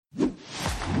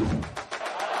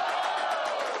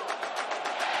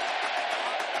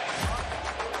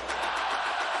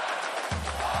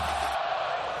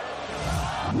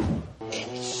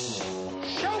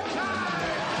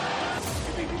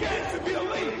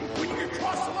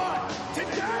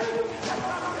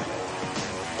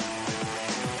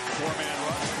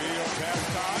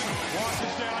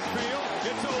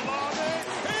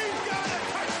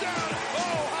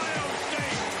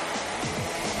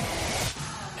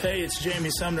Hey, it's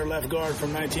Jamie Sumner, left guard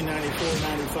from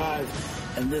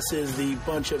 1994-95, and this is the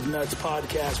Bunch of Nuts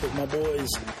podcast with my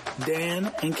boys,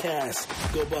 Dan and Cass.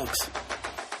 Go Bucks.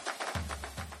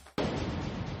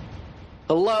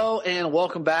 Hello, and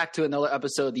welcome back to another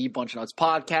episode of the Bunch of Nuts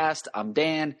podcast. I'm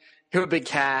Dan, here with Big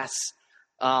Cass.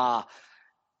 I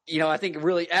think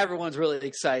really everyone's really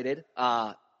excited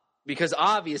because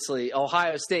obviously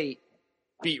Ohio State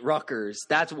beat Rutgers.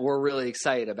 That's what we're really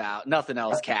excited about. Nothing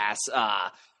else, Cass.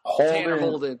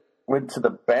 Holden went to the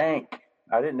bank.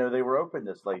 I didn't know they were open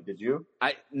this late. Did you?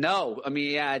 No. I mean,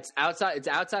 yeah, it's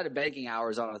outside of banking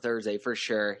hours on a Thursday for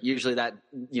sure. Usually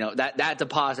that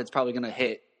deposit's probably going to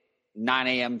hit 9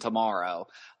 a.m. tomorrow.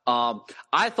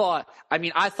 I thought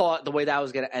the way that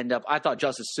was going to end up, I thought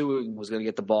Justice Sewing was going to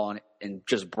get the ball and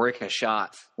just brick a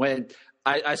shot. When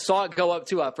I saw it go up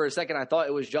for a second, I thought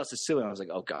it was Justice Sewing. I was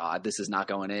like, oh God, this is not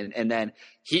going in. And then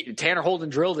Tanner Holden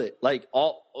drilled it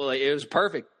it was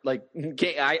perfect. I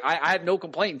have no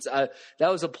complaints. That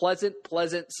was a pleasant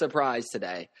surprise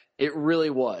today. It really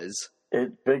was.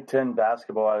 It's Big Ten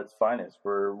basketball at its finest.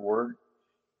 We're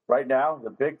right now,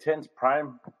 the Big Ten's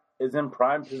is in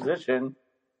prime position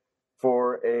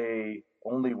for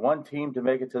only one team to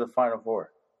make it to the Final Four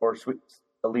or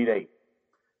Elite Eight.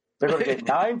 They're going to get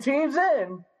 9 teams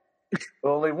in, but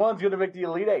only one's going to make the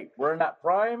Elite Eight. We're in that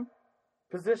prime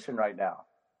position right now.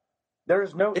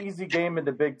 There's no easy game in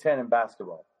the Big Ten in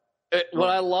basketball. What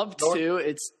I love too,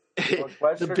 it's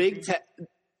the Big Ten.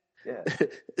 Yeah.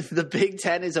 The Big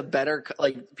Ten is a better,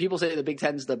 people say the Big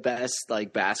Ten is the best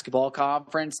basketball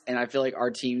conference, and I feel like our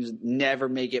teams never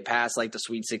make it past the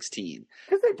Sweet 16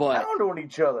 because they pound on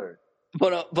each other.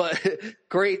 But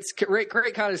great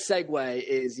kind of segue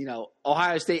is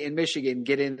Ohio State and Michigan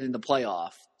get in the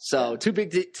playoff. So 2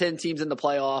 Big Ten teams in the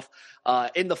playoff,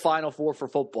 in the Final Four for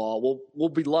football. We'll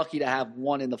be lucky to have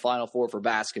one in the Final Four for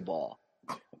basketball,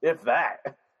 if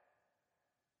that.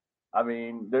 I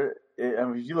mean,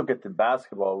 if you look at the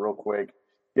basketball real quick,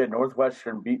 you had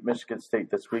Northwestern beat Michigan State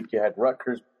this week. You had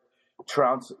Rutgers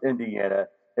trounce Indiana.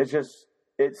 It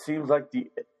seems like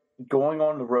going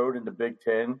on the road in the Big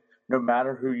Ten, no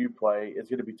matter who you play, it's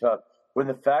going to be tough. When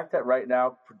the fact that right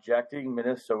now projecting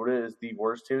Minnesota is the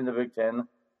worst team in the Big Ten,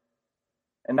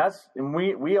 and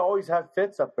we always have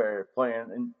Fitz up there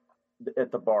playing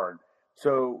at the barn.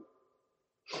 So,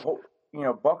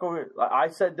 buckle. I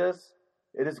said this.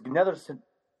 It is another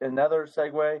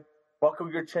segue. Buckle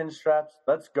your chin straps.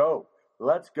 Let's go,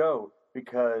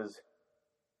 because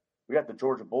we got the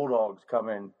Georgia Bulldogs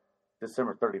coming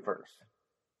December 31st.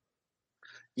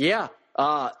 Yeah.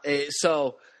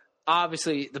 So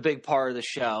obviously the big part of the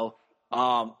show,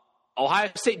 Ohio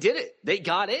State did it. They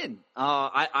got in.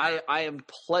 I am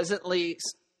pleasantly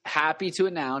happy to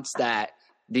announce that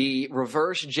the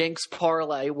reverse jinx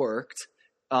parlay worked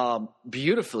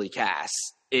beautifully, Cass.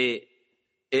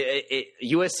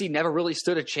 USC never really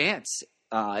stood a chance.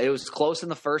 It was close in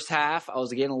the first half. I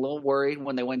was getting a little worried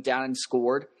when they went down and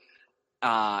scored.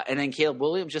 And then Caleb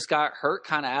Williams just got hurt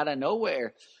kind of out of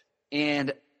nowhere.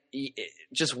 And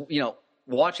just,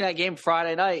 watching that game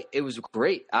Friday night, it was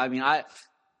great. I mean, I'm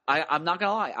not going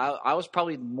to lie. I was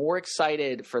probably more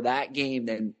excited for that game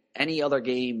than any other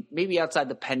game, maybe outside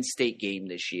the Penn State game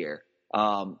this year,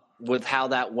 with how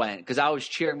that went. Because I was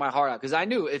cheering my heart out. Because I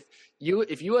knew if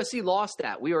USC lost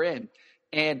that, we were in.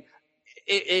 And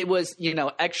it was,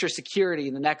 extra security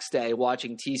the next day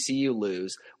watching TCU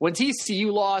lose. When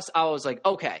TCU lost, I was like,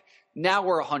 okay, now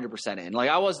we're 100% in.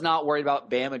 I was not worried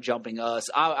about Bama jumping us.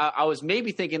 I was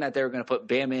maybe thinking that they were going to put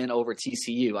Bama in over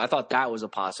TCU. I thought that was a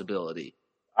possibility.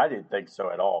 I didn't think so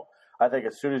at all. I think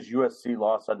as soon as USC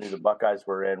lost, I knew the Buckeyes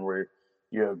were in.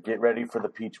 Get ready for the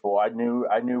Peach Bowl. I knew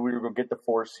we were going to get the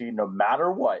 4 seed no matter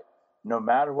what.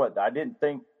 I didn't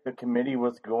think the committee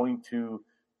was going to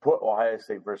put Ohio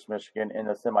State versus Michigan in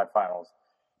the semifinals.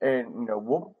 And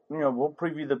we'll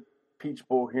preview the Peach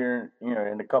Bowl here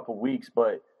in a couple weeks,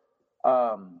 but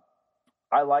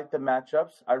I like the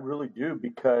matchups. I really do,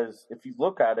 because if you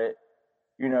look at it,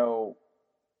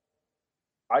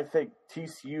 I think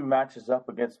TCU matches up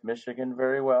against Michigan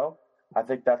very well. I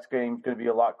think that game's going to be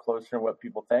a lot closer than what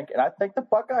people think. And I think the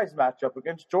Buckeyes match up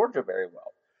against Georgia very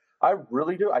well. I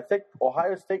really do. I think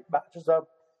Ohio State matches up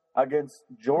against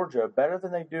Georgia better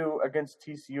than they do against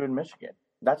TCU and Michigan.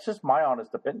 That's just my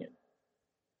honest opinion.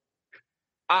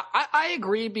 I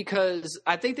agree, because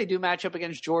I think they do match up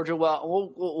against Georgia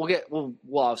well. We'll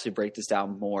obviously break this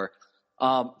down more.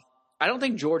 I don't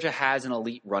think Georgia has an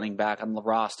elite running back on the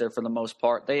roster for the most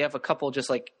part. They have a couple just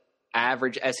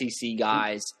average SEC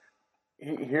guys.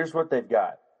 Here's what they've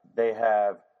got. They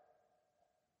have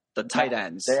the tight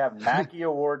ends. They have Mackey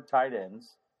Award tight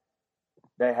ends.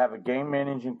 They have a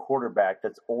game-managing quarterback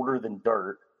that's older than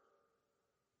dirt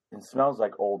and smells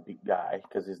like old guy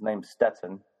because his name's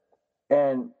Stetson.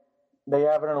 And they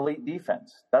have an elite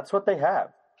defense. That's what they have.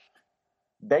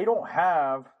 They don't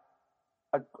have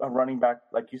a running back,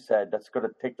 like you said, that's going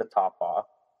to take the top off.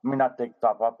 I mean, not take the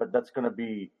top off, but that's going to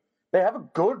be – they have a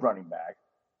good running back,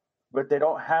 but they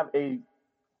don't have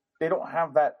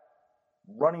that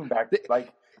running back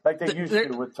like they used to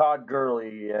with Todd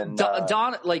Gurley and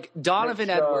Donovan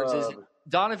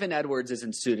Edwards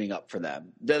isn't suiting up for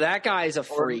them. That guy is a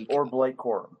freak. Or Blake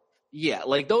Corum. Yeah,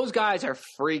 like those guys are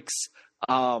freaks.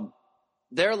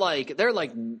 They're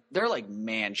like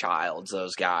man childs.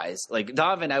 Those guys, like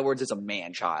Donovan Edwards, is a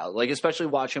man child. Like especially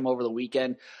watching him over the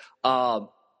weekend.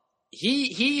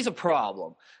 He's a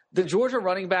problem. The Georgia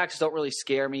running backs don't really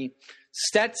scare me.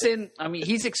 Stetson, I mean,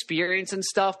 he's experienced and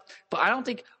stuff, but I don't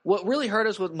think what really hurt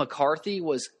us with McCarthy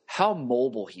was how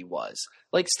mobile he was.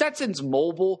 Like Stetson's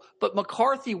mobile, but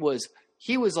McCarthy was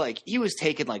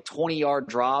taking like 20-yard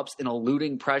drops and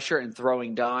eluding pressure and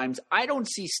throwing dimes. I don't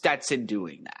see Stetson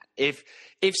doing that. If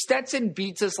Stetson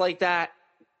beats us like that,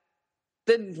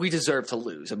 then we deserve to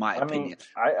lose, in my opinion.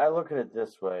 I look at it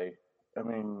this way. I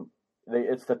mean,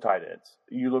 it's the tight ends.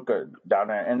 You look at down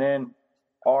there, and then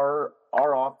our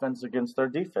offense against their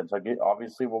defense.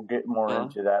 Obviously, we'll get more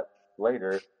into that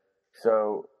later.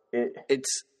 So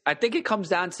I think it comes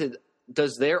down to,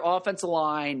 does their offensive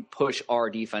line push our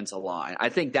defensive line? I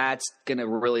think that's going to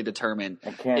really determine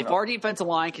if our defensive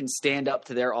line can stand up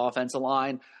to their offensive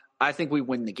line. I think we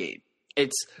win the game. I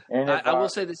will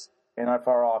say this. And if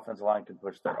our offensive line can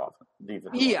push their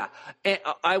defensive line. Yeah. And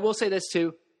I will say this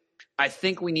too. I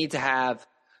think we need to have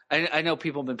 – I know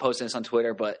people have been posting this on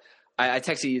Twitter, but I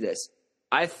texted you this.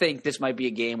 I think this might be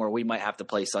a game where we might have to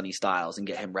play Sonny Styles and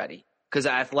get him ready. Because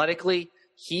athletically,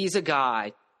 he's a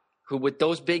guy who, with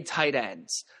those big tight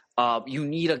ends, you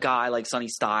need a guy like Sonny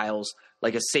Styles,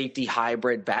 like a safety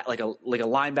hybrid, like a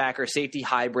linebacker safety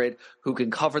hybrid who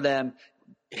can cover them,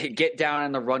 get down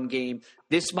in the run game.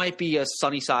 This might be a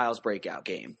Sonny Styles breakout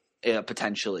game.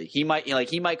 Potentially, he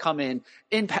might come in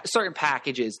certain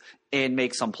packages and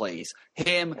make some plays.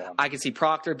 I can see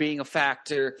Proctor being a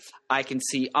factor. I can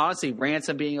see honestly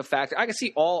Ransom being a factor. I can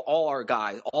see all our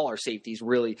guys, all our safeties.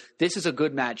 Really, this is a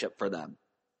good matchup for them.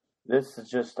 This is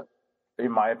just,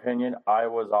 in my opinion,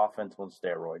 Iowa's offense on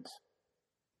steroids.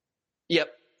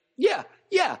 Yep. Yeah.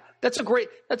 That's a great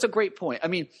point. I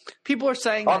mean, people are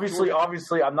saying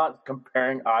obviously, I'm not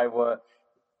comparing Iowa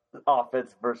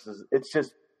offense versus. It's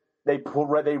just. They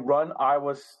run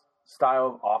Iowa's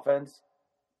style of offense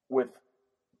with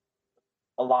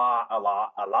a lot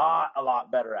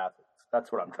better athletes.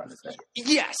 That's what I'm trying to say.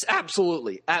 Yes,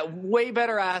 absolutely. Way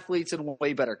better athletes and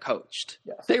way better coached.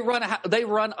 Yes. They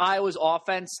run Iowa's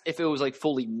offense if it was like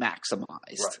fully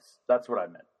maximized. Right. That's what I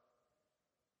meant.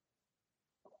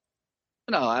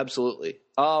 No, absolutely.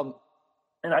 And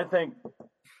I think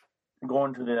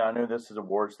going to I know this is a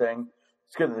awards thing.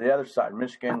 Let's go to the other side.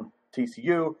 Michigan,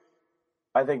 TCU.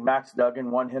 I think Max Duggan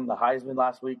won him the Heisman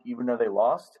last week, even though they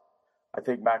lost. I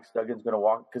think Max Duggan's going to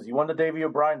walk because he won the Davy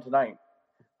O'Brien tonight.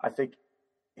 I think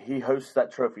he hosts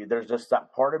that trophy. There's just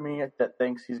that part of me that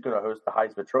thinks he's going to host the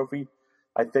Heisman Trophy.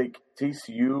 I think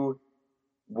TCU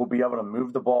will be able to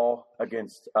move the ball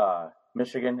against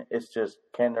Michigan. It's just,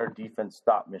 can their defense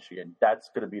stop Michigan? That's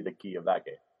going to be the key of that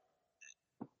game.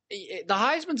 The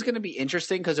Heisman's going to be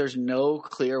interesting because there's no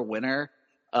clear winner.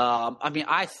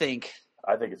 I think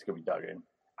it's going to be Duggan.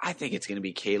 I think it's going to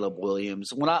be Caleb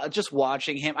Williams. When just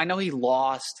watching him, I know he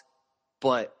lost,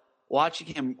 but watching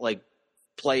him like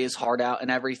play his heart out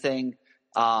and everything,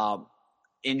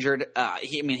 injured.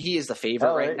 He is the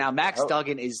favorite right now. Max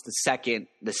Duggan is the second.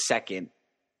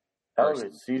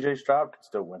 CJ Stroud could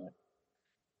still win it.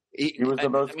 He was the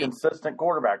most consistent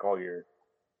quarterback all year.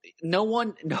 No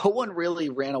one really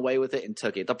ran away with it and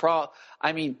took it. The problem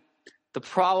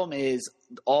is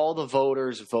all the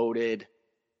voters voted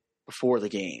before the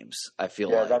games. I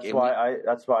feel like that's why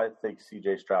I think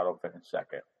CJ Stroud will finish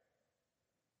second.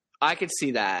 I could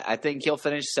see that. I think he'll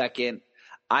finish second.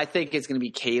 I think it's going to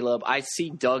be Caleb. I see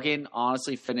Duggan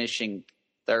honestly finishing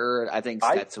third. I think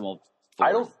Stetson will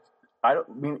fourth. I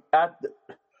don't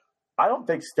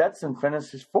think Stetson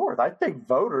finishes fourth. I think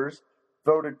voters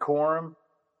voted Corum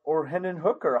or Hendon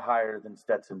Hooker higher than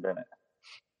Stetson Bennett.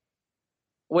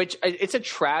 Which it's a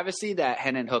travesty that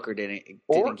Hendon Hooker didn't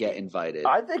get invited.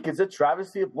 I think it's a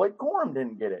travesty if Blake Corum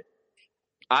didn't get it.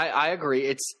 I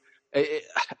agree.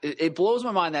 It blows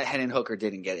my mind that Hendon Hooker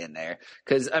didn't get in there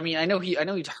because I know he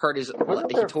hurt his. Wasn't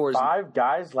there five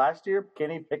guys last year?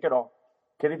 Kenny Pickett,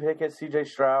 C.J.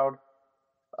 Stroud,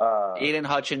 Aiden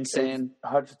Hutchinson,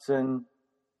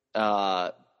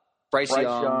 Bryce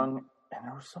Young, and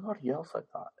there was somebody else. I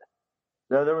thought.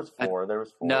 No, there was four.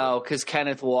 No, because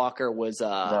Kenneth Walker was.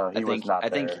 No, he was not there. I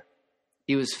think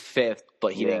he was fifth,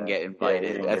 but he didn't get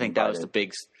invited. I think that was the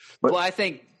big. But I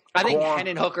think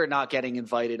Hendon Hooker not getting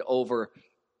invited over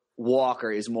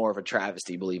Walker is more of a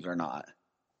travesty, believe it or not.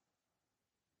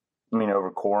 I mean,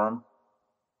 over Corum?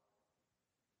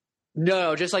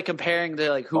 No, just like comparing to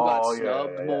like who got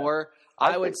snubbed more.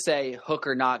 I would say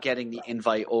Hooker not getting the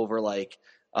invite over like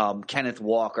Kenneth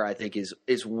Walker, I think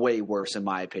is way worse in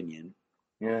my opinion.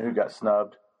 You know who got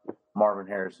snubbed? Marvin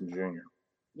Harrison Jr.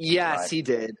 Yes, he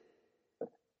did.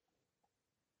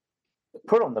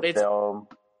 Put on the film.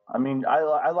 I mean,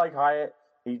 I like Hyatt.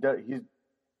 He's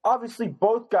obviously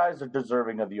both guys are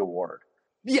deserving of the award.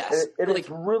 Yes, it's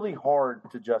really hard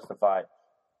to justify,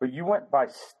 but you went by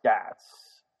stats.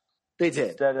 They did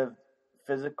instead of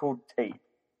physical tape.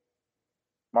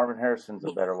 Marvin Harrison's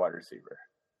a better wide receiver.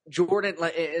 Jordan,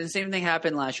 the same thing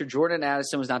happened last year. Jordan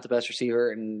Addison was not the best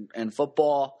receiver in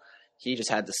football. He just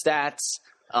had the stats.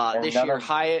 This year,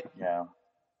 Hyatt. Yeah.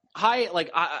 Hyatt, like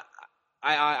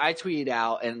I tweeted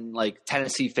out, and like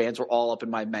Tennessee fans were all up in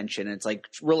my mention. And it's like,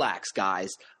 relax, guys.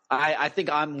 I think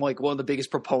I'm like one of the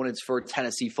biggest proponents for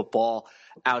Tennessee football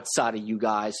outside of you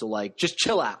guys. So like, just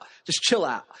chill out.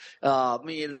 I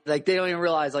mean, like they don't even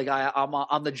realize like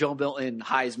I'm the Joe Milton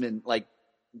Heisman like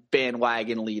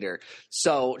bandwagon leader.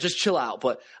 So just chill out.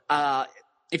 But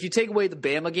if you take away the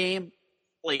Bama game,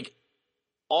 like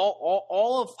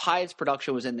all of Hyatt's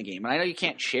production was in the game. And I know you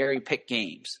can't cherry pick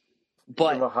games,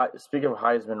 but speaking of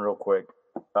Heisman, real quick,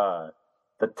 the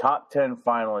top 10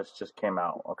 finalists just came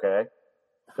out. Okay.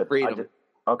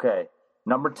 Okay.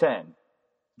 Number 10,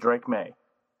 Drake May.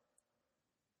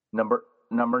 Number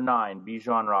 9,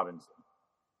 Bijan Robinson.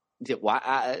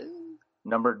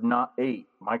 Number 8,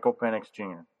 Michael Penix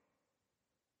Jr.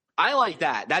 I like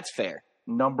that. That's fair.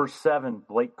 Number 7,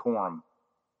 Blake Corum.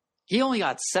 He only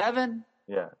got 7?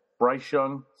 Yeah. Bryce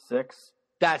Young, 6.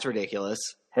 That's ridiculous.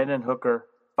 Hendon Hooker,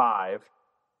 5.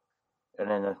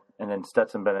 And then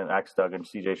Stetson Bennett, Axe Duggan,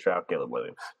 C.J. Stroud, Caleb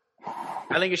Williams.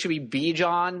 I think it should be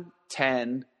Bijan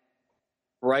 10,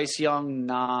 Bryce Young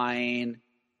 9,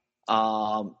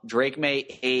 Drake May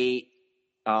 8.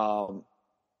 I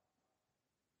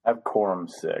have Corum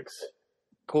 6.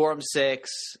 Corum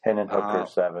 6. Hendon Hooker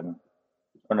 7.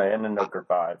 Oh no, Hendon Hooker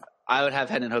 5. I would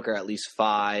have Hendon Hooker at least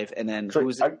 5, and then so,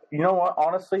 you know what?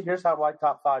 Honestly, here's how my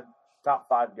top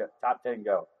 10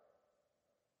 go.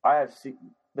 I have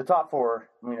the top 4.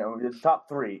 You know, the top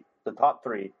 3. The top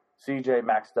 3. CJ,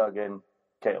 Max Duggan,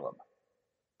 Caleb.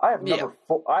 I have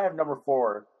number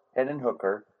 4, Hendon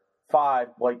Hooker. 5,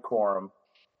 Blake Corum.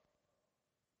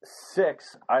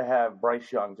 6, I have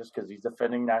Bryce Young, just because he's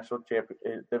defending national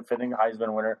champion, defending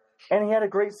Heisman winner, and he had a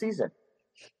great season.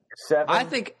 7, I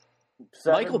think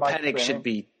 7, Michael Penix should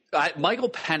be.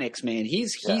 Michael Penix, man,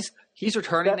 he's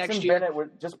returning next year.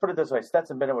 Just put it this way: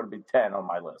 Stetson Bennett would be 10 on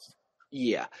my list.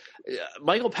 Yeah,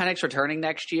 Michael Penix returning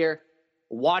next year.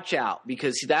 Watch out,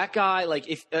 because that guy, like,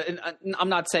 if I'm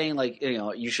not saying like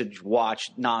you should watch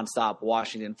nonstop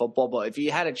Washington football, but if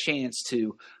you had a chance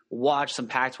to watch some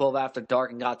Pac-12 after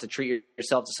dark and got to treat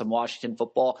yourself to some Washington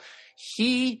football,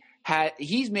 he's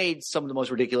made some of the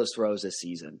most ridiculous throws this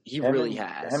season. He really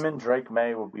has. Him and Drake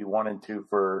May will be 1 and 2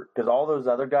 because all those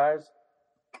other guys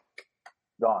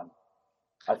gone.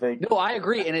 I think. No, I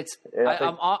agree, and it's.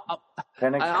 I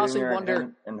honestly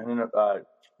wonder.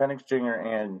 Penix Jr.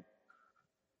 and.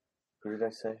 Who did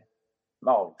I say?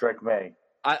 Oh, Drake May.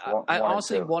 I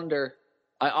honestly wonder.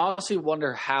 I honestly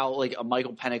wonder how like a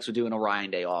Michael Penix would do in a Ryan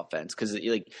Day offense, because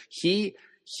like he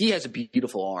has a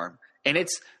beautiful arm, and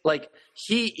it's like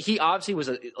he obviously was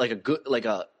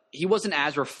he wasn't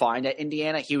as refined at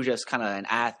Indiana. He was just kind of an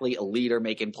athlete, a leader,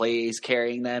 making plays,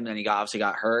 carrying them, and he obviously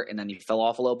got hurt, and then he fell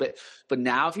off a little bit. But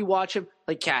now if you watch him,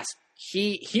 like Cass,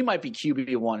 he might be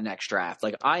QB1 next draft.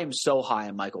 Like I am so high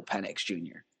on Michael Penix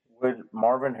Jr. Would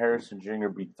Marvin Harrison Jr.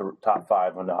 be top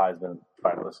 5 on the Heisman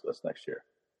finalist list next year?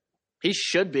 He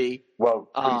should be. Well,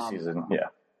 preseason, yeah.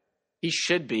 He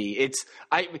should be.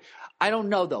 I don't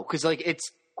know though, because like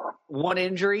it's one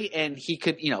injury and he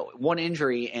could one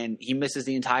injury and he misses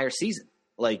the entire season.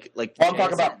 Like I'm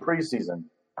talking about preseason.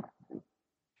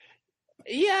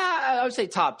 Yeah, I would say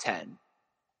top 10.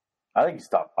 I think he's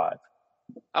top 5.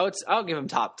 I'll give him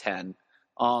top 10.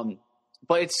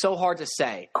 But it's so hard to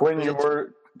say.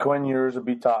 Quinn Ewers would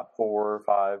be top 4 or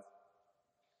 5.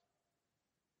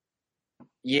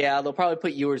 Yeah, they'll probably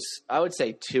put Ewers, I would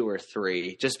say 2 or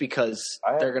 3, just because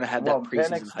they're going to have that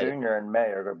preseason Penix hype. Jr. and May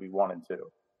are going to be 1 and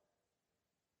 2.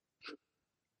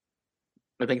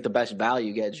 I think the best value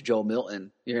you get is Joe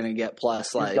Milton. You're going to get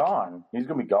plus He's gone. He's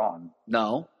going to be gone.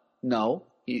 No. No,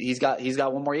 he's got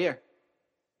one more year.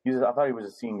 I thought he was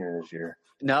a senior this year.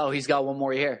 No, he's got one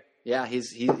more year. Yeah,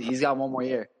 he's got one more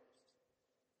year.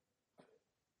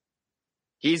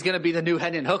 He's going to be the new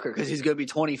Hendon Hooker because he's going to be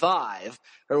 25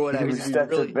 or whatever. He's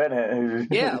Stetson Bennett.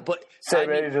 Yeah, but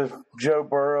same age as Joe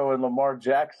Burrow and Lamar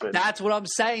Jackson. That's what I'm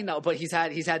saying, though. But he's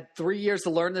had 3 years to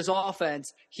learn this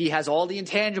offense. He has all the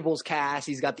intangibles, Cass.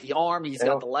 He's got the arm. He's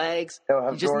got the legs. He'll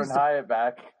have Jordan Hyatt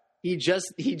back. He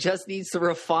just needs to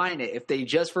refine it. If they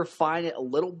just refine it a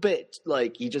little bit,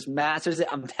 like he just masters it,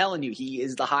 I'm telling you, he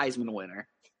is the Heisman winner.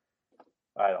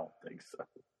 I don't think so.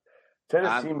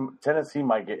 Tennessee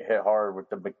might get hit hard with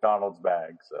the McDonald's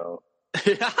bag, so.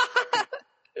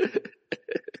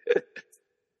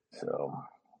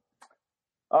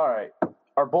 All right.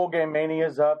 Our bowl game mania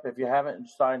is up. If you haven't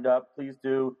signed up, please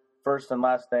do. First and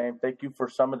last name. Thank you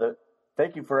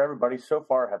for everybody so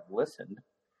far have listened.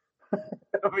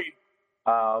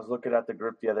 I was looking at the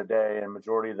group the other day, and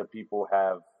majority of the people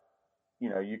have,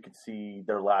 you can see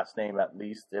their last name at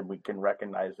least, and we can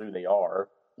recognize who they are.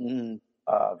 Mm-hmm.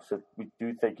 So we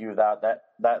do thank you.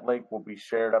 That link will be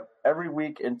shared up every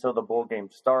week until the bowl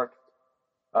games start.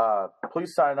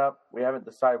 Please sign up. We haven't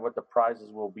decided what the prizes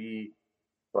will be,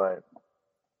 but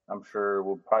I'm sure it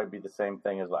will probably be the same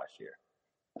thing as last year.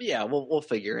 Yeah, we'll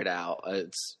figure it out.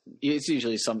 It's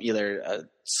usually either a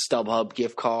StubHub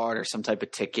gift card or some type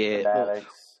of ticket.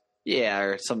 Fanatics.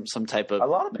 Or some type of a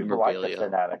lot of people memorabilia. like the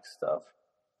Fanatics stuff.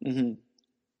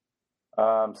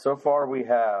 Mm-hmm. So far we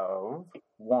have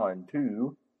 1,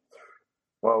 2.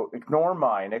 Well, ignore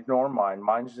mine.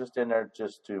 Mine's just in there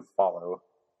just to follow.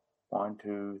 1,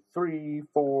 2, 3,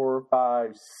 4,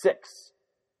 5, 6.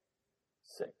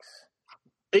 6.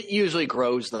 It usually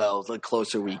grows though the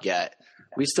closer we get.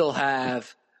 We still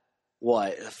have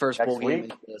the first bowl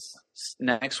game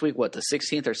next week? What, the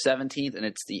 16th or 17th, and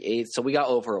it's the 8th. So we got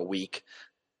over a week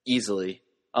easily.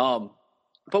 But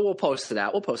we'll post it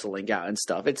out. We'll post a link out and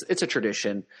stuff. It's a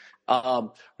tradition.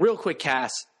 Real quick,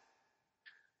 Cass,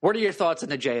 what are your thoughts on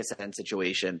the JSN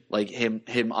situation? Like him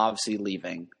obviously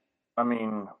leaving. I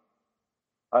mean,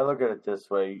 I look at it this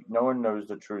way. No one knows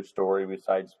the true story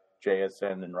besides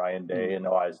JSN and Ryan Day and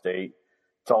Ohio State.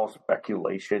 It's all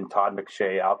speculation. Todd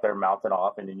McShay out there mouthing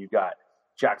off, and then you got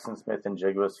Jackson Smith and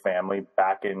Jigba's family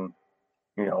back in,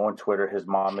 on Twitter, his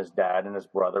mom, his dad, and his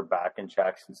brother back in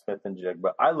Jackson Smith and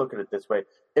Jigba. I look at it this way.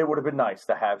 It would have been nice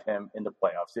to have him in the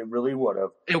playoffs. It really would have.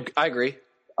 I agree.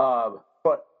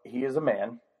 But he is a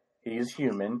man. He is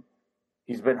human.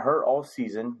 He's been hurt all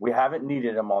season. We haven't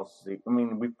needed him all season. I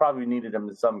mean, we probably needed him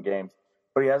in some games,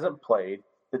 but he hasn't played.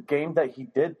 The game that he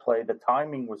did play, the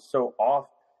timing was so off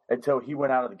until he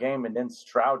went out of the game, and then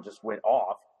Stroud just went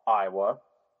off, Iowa,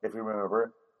 if you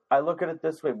remember. I look at it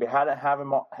this way. We hadn't had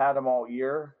him all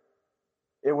year.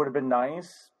 It would have been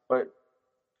nice, but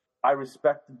I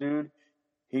respect the dude.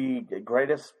 He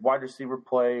greatest wide receiver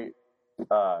play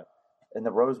in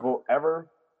the Rose Bowl ever.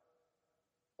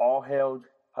 All hail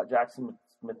Jackson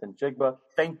Smith and Jigba.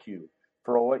 Thank you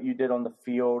for what you did on the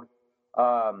field.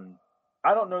 I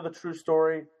don't know the true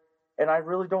story, and I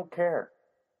really don't care.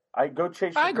 I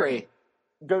agree.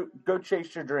 Go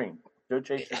chase your dream. Go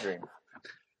chase your dream.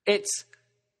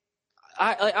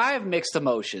 I have mixed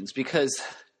emotions because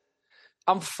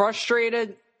I'm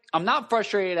frustrated. I'm not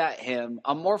frustrated at him.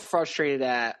 I'm more frustrated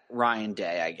at Ryan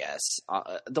Day, I guess.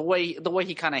 The way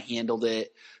he kind of handled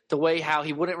it, the way how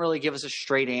he wouldn't really give us a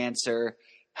straight answer,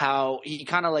 how he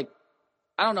kind of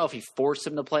I don't know if he forced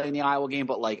him to play in the Iowa game,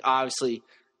 but obviously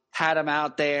had him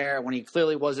out there when he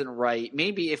clearly wasn't right.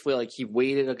 Maybe if he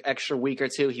waited an extra week or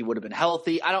two, he would have been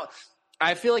healthy.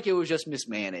 I feel like it was just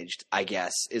mismanaged, I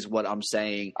guess, is what I'm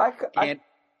saying. I kind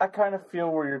of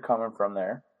feel where you're coming from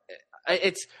there.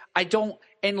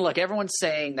 And look, everyone's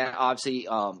saying that obviously,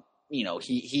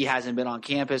 he hasn't been on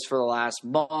campus for the last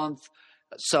month.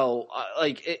 So,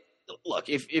 look,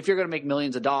 if you're going to make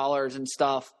millions of dollars and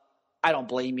stuff, I don't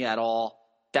blame you at all.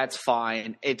 That's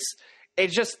fine.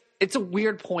 It's a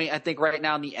weird point, I think, right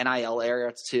now in the NIL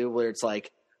area too, where it's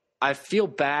I feel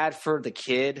bad for the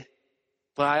kid,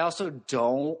 but I also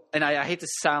don't. And I hate to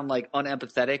sound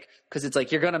unempathetic because it's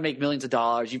you're going to make millions of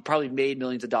dollars. You probably made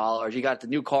millions of dollars. You got the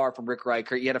new car from Rick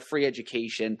Riker. You had a free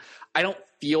education. I don't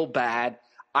feel bad.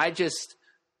 The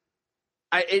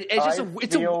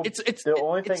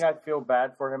only thing I feel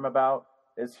bad for him about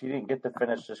is he didn't get to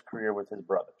finish his career with his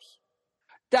brothers.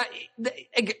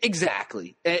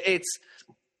 Exactly. It's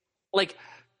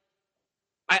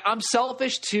I'm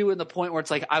selfish too in the point where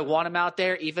it's I want him out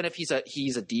there, even if he's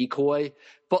a decoy.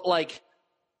 But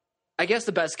I guess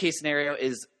the best case scenario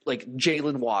is like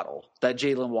Jalen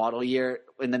Waddle year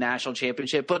in the national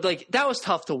championship. But like that was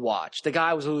tough to watch. The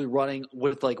guy was really running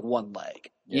with like one leg,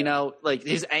 you know, like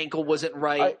his ankle wasn't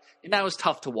right, and that was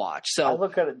tough to watch. So I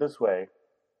look at it this way.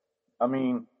 I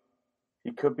mean,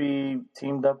 he could be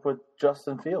teamed up with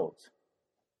Justin Fields.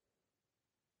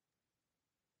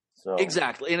 So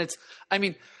exactly,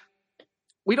 and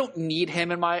we don't need him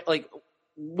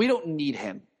we don't need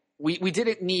him. We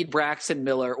didn't need Braxton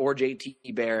Miller or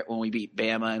JT Barrett when we beat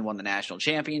Bama and won the national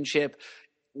championship.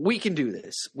 We can do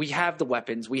this. We have the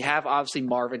weapons. We have obviously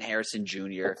Marvin Harrison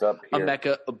Jr.,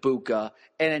 Emeka Ibuka,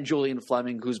 and then Julian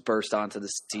Fleming, who's burst onto the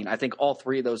scene. I think all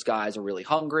three of those guys are really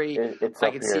hungry. It's I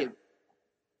can see it.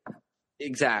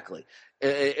 Exactly.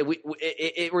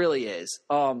 It really is.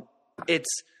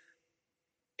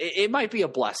 It might be a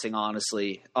blessing,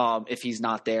 honestly, if he's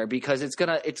not there, because it's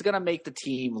gonna make the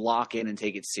team lock in and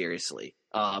take it seriously.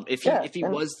 If he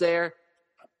was there,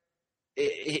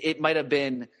 it might have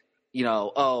been, you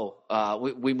know,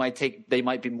 they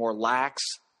might be more lax,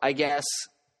 I guess.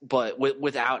 But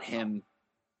without him,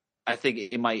 I think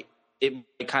it might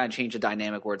kind of change the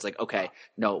dynamic where it's like, okay,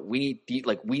 no, we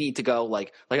need to go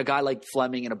like a guy like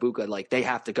Fleming and Ibuka, like they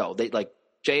have to go. They like.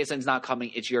 JSN's not coming.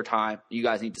 It's your time. You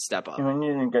guys need to step up. I mean,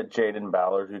 you didn't get Jaden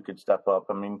Ballard who could step up.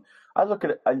 I mean, I look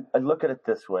at it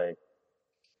this way.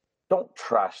 Don't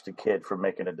trash the kid for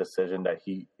making a decision that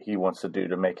he wants to do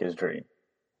to make his dream.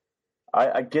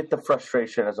 I get the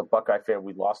frustration as a Buckeye fan.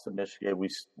 We lost to Michigan.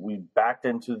 We backed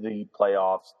into the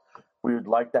playoffs. We would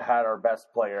like to have our best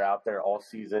player out there all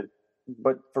season.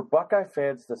 But for Buckeye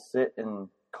fans to sit and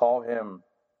call him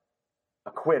a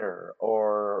quitter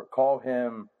or call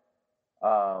him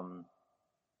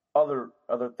other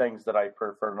things that I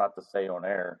prefer not to say on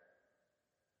air.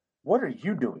 What are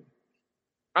you doing?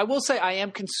 I will say I am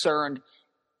concerned.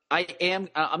 I'm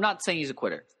not saying he's a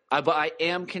quitter, but I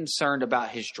am concerned about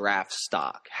his draft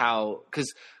stock.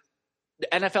 Because the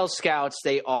NFL scouts,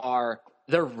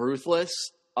 they're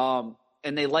ruthless.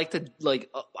 And they like to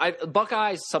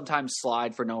Buckeyes sometimes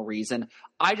slide for no reason.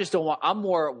 I just don't want. I'm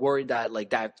more worried that like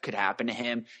that could happen to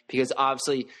him because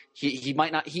obviously he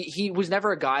might not. He was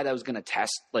never a guy that was going to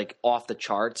test like off the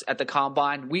charts at the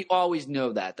combine. We always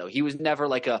know that though. He was never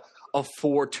like a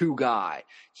 4.2 guy.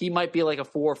 He might be like a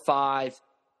 4.5,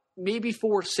 maybe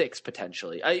 4.6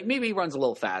 potentially. Maybe he runs a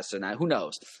little faster than that. Who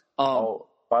knows?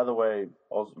 By the way,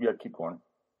 keep going.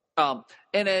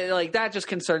 And like that just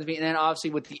concerns me. And then obviously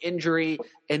with the injury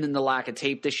and then the lack of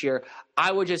tape this year,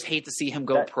 I would just hate to see him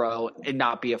go pro and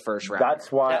not be a first round.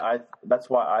 That's why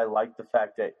I like the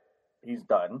fact that he's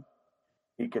done.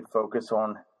 He could focus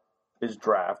on his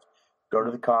draft, go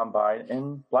to the combine,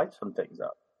 and light some things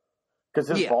up. Because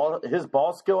his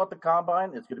ball skill at the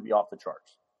combine is going to be off the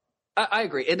charts. I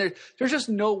agree. And there's just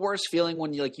no worse feeling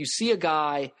when you see a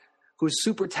guy who's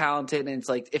super talented, and it's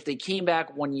like if they came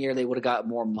back 1 year, they would have got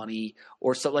more money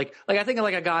or so. Like I think of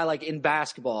like a guy like in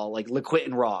basketball, like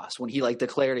LaQuinton Ross, when he like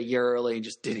declared a year early and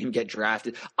just didn't even get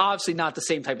drafted. Obviously, not the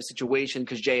same type of situation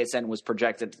because JSN was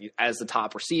projected as the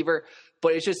top receiver,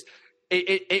 but it's just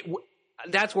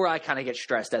that's where I kind of get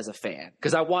stressed as a fan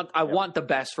because I want the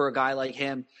best for a guy like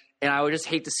him, and I would just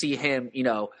hate to see him,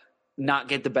 not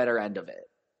get the better end of it.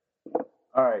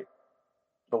 All right.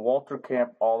 The Walter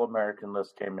Camp All-American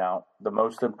list came out, the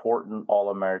most important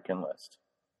All-American list.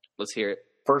 Let's hear it.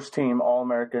 First team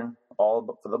All-American,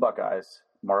 all for the Buckeyes,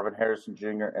 Marvin Harrison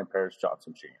Jr. and Paris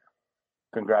Johnson Jr.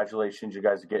 Congratulations, you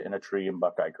guys are getting a tree in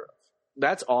Buckeye Grove.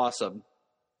 That's awesome.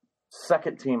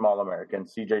 Second team All-American,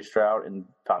 C.J. Stroud and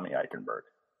Tommy Eichenberg.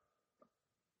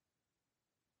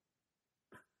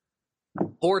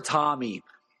 Poor Tommy.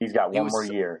 He's got one more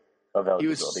year of eligibility. He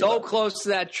was so close to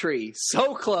that tree.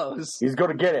 So close. He's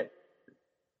going to get it.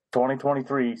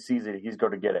 2023 season, he's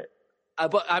going to get it.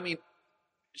 But, I mean,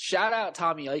 shout out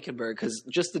Tommy Eichenberg because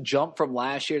just the jump from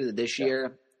last year to this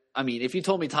year, I mean, if you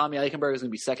told me Tommy Eichenberg was going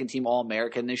to be second-team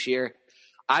All-American this year,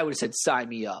 I would have said sign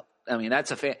me up. I mean,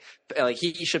 that's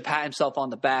he should pat himself on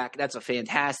the back. That's a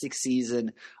fantastic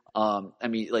season. I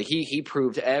mean, like he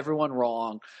proved everyone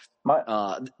wrong.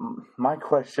 My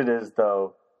question is,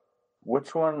 though,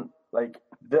 which one –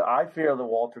 I feel the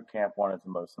Walter Camp one is the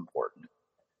most important.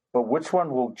 But which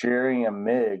one will Jerry and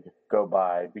Mig go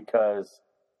by? Because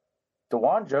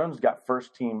DeJuan Jones got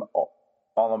first-team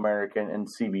All-American in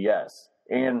CBS,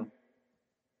 and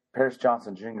Paris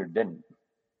Johnson Jr. didn't.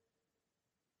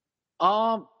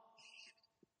 Can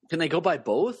they go by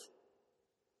both?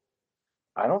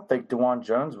 I don't think DeJuan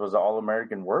Jones was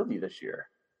All-American worthy this year.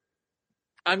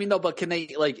 I mean, no, but can they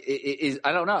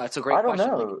I don't know. It's a great question. I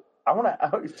don't know.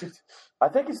 I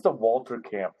think it's the Walter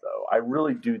camp, though. I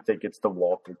really do think it's the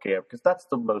Walter camp because that's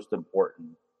the most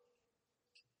important.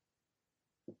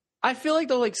 I feel like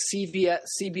not CBS.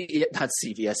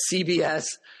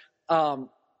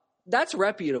 That's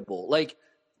reputable. Like,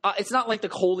 it's not like the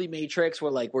Holy Matrix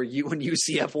where when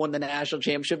UCF won the national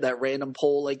championship, that random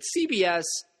poll. Like CBS,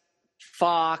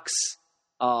 Fox,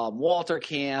 Walter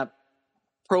Camp,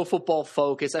 Pro Football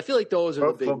Focus. I feel like those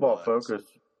are the big Pro Football ones. Focus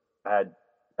had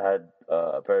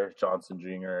Paris Johnson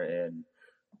Jr. and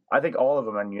I think all of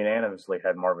them unanimously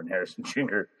had Marvin Harrison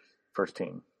Jr. first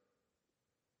team.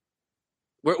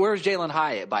 Where's Jalen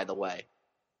Hyatt, by the way?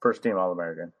 First team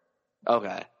All-American.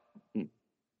 Okay.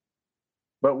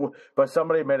 But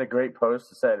somebody made a great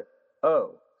post that said,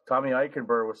 "Oh, Tommy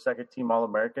Eichenberg was second team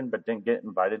All-American, but didn't get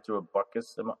invited to a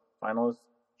Buckeyes finalist."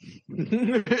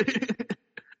 It's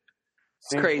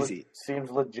crazy.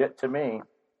 Seems legit to me.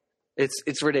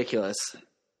 It's ridiculous.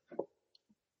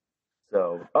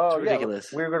 So,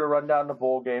 ridiculous. Yeah, we're going to run down the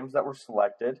bowl games that were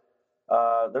selected.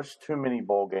 There's too many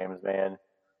bowl games, man.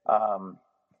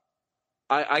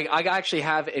 I actually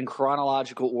have in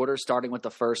chronological order, starting with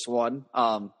the first one.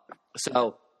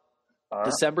 So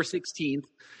December 16th,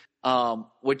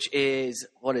 which is,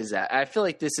 what is that? I feel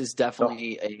like this is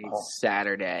definitely a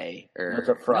Saturday it's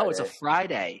a Friday. No, it's a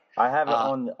Friday. I have it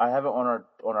on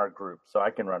our group, so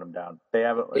I can run them down. They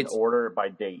have it in order by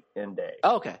date and day.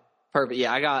 Okay, perfect.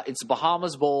 Yeah, it's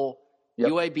Bahamas Bowl,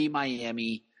 UAB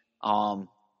Miami,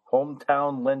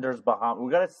 Hometown Lenders Bahamas.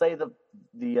 We got to say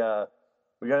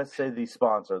the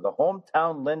sponsor, the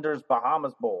Hometown Lenders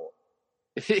Bahamas Bowl.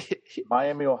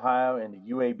 Miami, Ohio, and the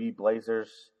UAB Blazers,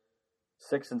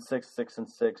 6-6,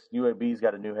 6-6. UAB's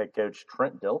got a new head coach,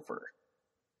 Trent Dilfer.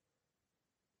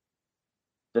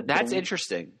 That's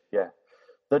interesting. Yeah,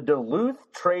 the Duluth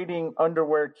Trading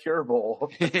Underwear Cure Bowl.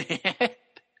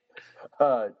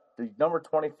 The number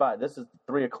 25. This is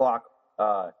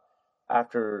 3:00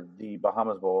 after the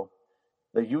Bahamas Bowl.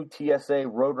 The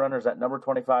UTSA Roadrunners at number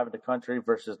 25 in the country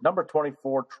versus number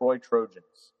 24 Troy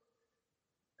Trojans.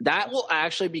 That will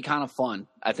actually be kind of fun.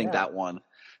 I think that one.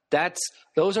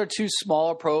 Those are two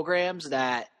smaller programs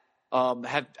that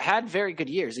have had very good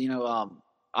years.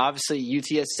 Obviously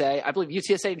UTSA. I believe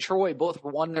UTSA and Troy both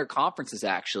won their conferences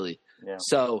actually. Yeah.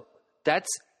 So that's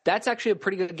actually a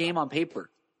pretty good game on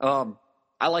paper.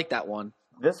 I like that one.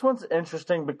 This one's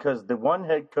interesting because the one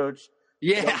head coach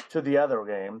jumped to the other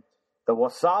game. The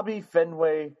Wasabi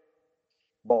Fenway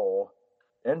Bowl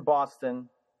in Boston.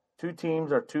 Two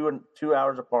teams are 2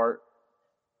 hours apart.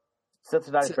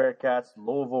 Cincinnati Bearcats,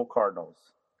 Louisville Cardinals.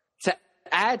 To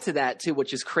add to that, too,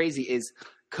 which is crazy, is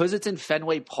because it's in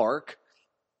Fenway Park,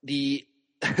 both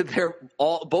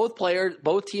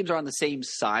teams are on the same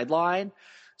sideline.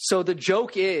 So the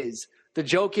joke is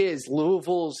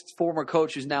Louisville's former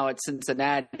coach, who's now at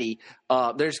Cincinnati,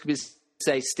 there's going to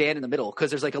be stand in the middle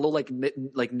because there's a little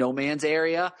like no man's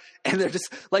area, and they're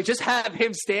just have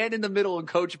him stand in the middle and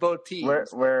coach both teams.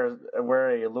 Wear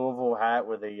a Louisville hat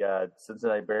with a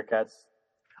Cincinnati Bearcats.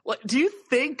 Do you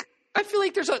think? I feel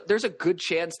like there's a good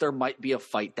chance there might be a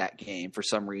fight that game for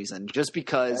some reason, just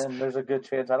because. And there's a good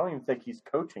chance. I don't even think he's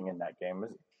coaching in that game, is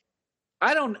he?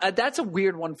 I don't. That's a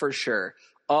weird one for sure.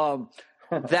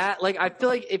 That I feel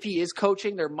like if he is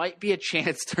coaching, there might be a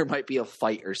chance there might be a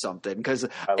fight or something. Because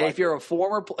if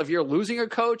you're losing a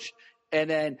coach and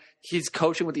then he's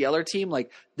coaching with the other team,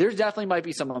 there definitely might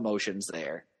be some emotions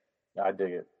there. I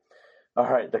dig it. All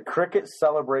right, the Cricket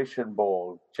Celebration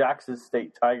Bowl, Jackson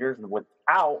State Tigers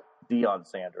without Deion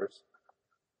Sanders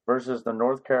versus the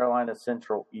North Carolina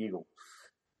Central Eagles.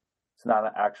 It's not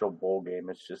an actual bowl game;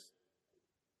 it's just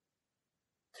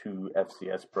two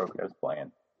FCS programs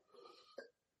playing.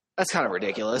 That's kind of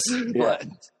ridiculous. But,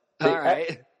 all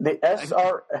right.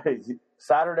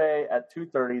 Saturday at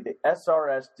 2:30, the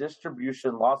SRS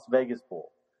Distribution Las Vegas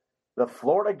Bowl. The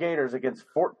Florida Gators against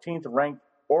 14th ranked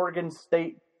Oregon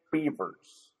State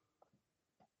Beavers.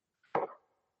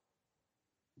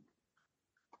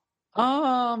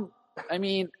 I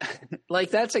mean,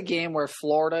 that's a game where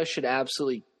Florida should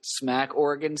absolutely smack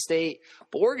Oregon State,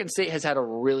 but Oregon State has had a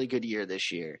really good year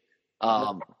this year.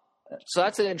 So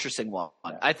that's an interesting one.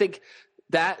 Yeah. I think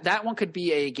that one could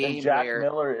be a game and Jack where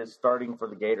Miller is starting for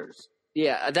the Gators.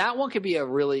 Yeah, that one could be a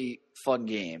really fun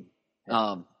game.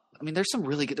 I mean, there's some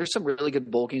really good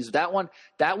bowl games. That one's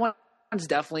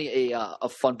definitely a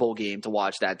fun bowl game to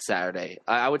watch that Saturday.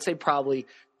 I would say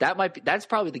that's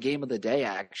probably the game of the day.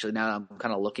 Actually, now I'm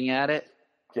kind of looking at it.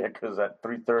 Yeah, because at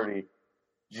 3:30,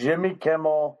 Jimmy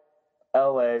Kimmel,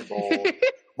 L.A. Bowl.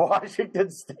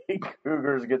 Washington State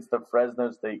Cougars against the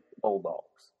Fresno State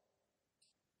Bulldogs.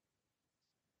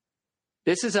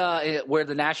 This is where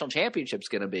the national championship's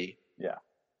going to be. Yeah.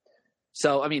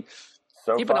 So, I mean,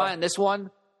 keep an eye on this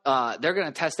one. They're going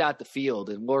to test out the field,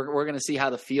 and we're going to see how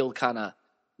the field kind of,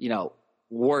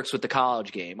 works with the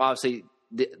college game. Obviously,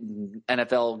 the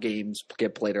NFL games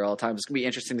get played there all the time. It's going to be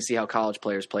interesting to see how college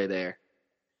players play there.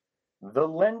 The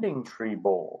Lending Tree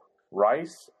Bowl.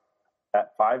 Rice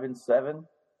at 5-7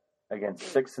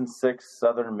 against 6-6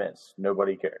 Southern Miss.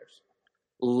 Nobody cares.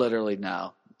 Literally,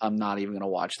 no. I'm not even going to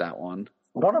watch that one.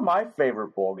 One of my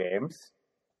favorite bowl games.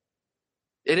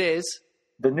 It is.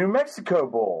 The New Mexico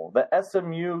Bowl. The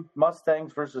SMU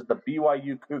Mustangs versus the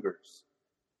BYU Cougars.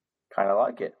 Kind of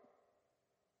like it.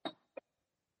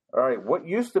 All right. What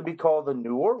used to be called the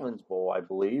New Orleans Bowl, I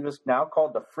believe, is now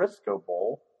called the Frisco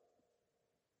Bowl.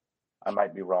 I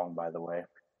might be wrong, by the way.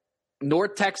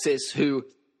 North Texas, who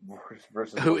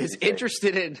is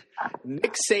interested in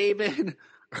Nick Saban,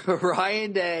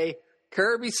 Ryan Day,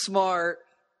 Kirby Smart,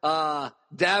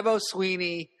 Dabo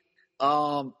Sweeney,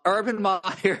 Urban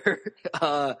Meyer,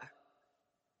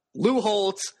 Lou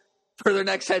Holtz for their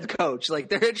next head coach. Like,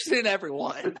 they're interested in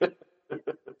everyone.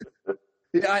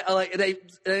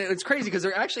 It's crazy because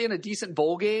they're actually in a decent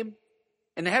bowl game,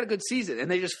 and they had a good season, and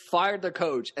they just fired their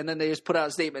coach, and then they just put out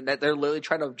a statement that they're literally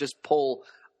trying to just pull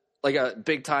like a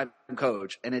big time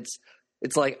coach, and it's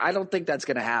like, I don't think that's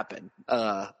going to happen.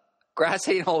 Grass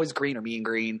ain't always green or mean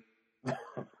green.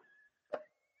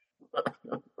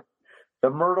 The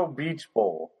Myrtle Beach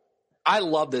Bowl. I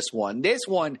love this one. This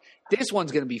one's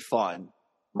going to be fun.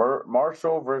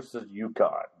 Marshall versus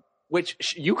UConn.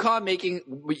 Which UConn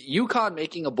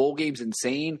making a bowl game's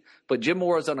insane, but Jim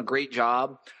Mora's done a great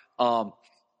job.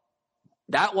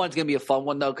 That one's going to be a fun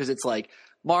one, though, because it's like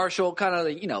Marshall, kind of,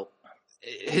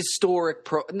 historic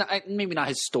maybe not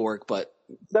historic, but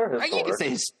they're historic. You can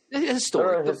say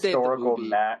historic. They're a historical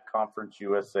MAC Conference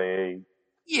USA.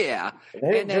 Yeah,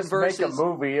 They didn't just make a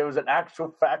movie; it was an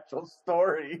actual factual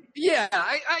story. Yeah,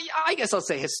 I guess I'll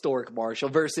say historic Marshall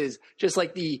versus just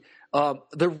like the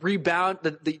rebound,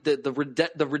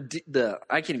 the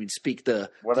I can't even speak,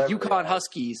 the UConn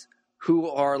Huskies, who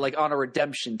are like on a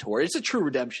redemption tour. It's a true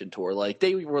redemption tour. Like,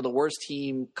 they were the worst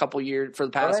team for the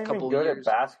past couple of years. They're not even good at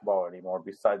basketball anymore,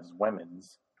 besides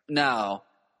women's. No.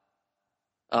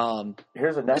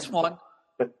 Here's a next one.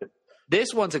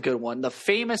 This one's a good one. The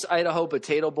famous Idaho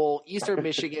Potato Bowl, Eastern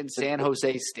Michigan, San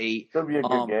Jose State. It's gonna be a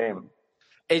good game.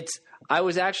 I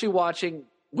was actually watching.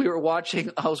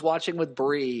 I was watching with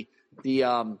Bree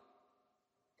the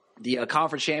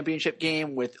conference championship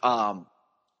game with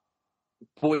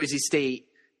Boise State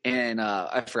and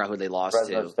I forgot who they lost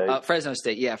Fresno to. State. Fresno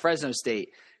State. Yeah, Fresno State.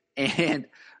 And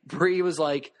Bree was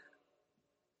like,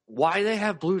 "Why do they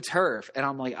have blue turf?" And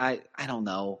I'm like, I don't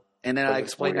know. And then I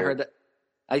explained to her that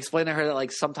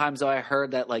like sometimes I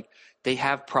heard that like they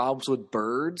have problems with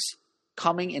birds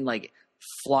coming and like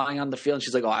flying on the field. And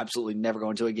she's like, "Oh, absolutely never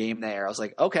going to a game there." I was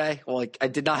like, "Okay, well, like, I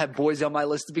did not have Boise on my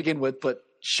list to begin with, but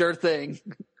sure thing."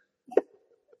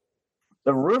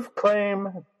 The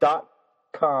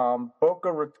roofclaim.com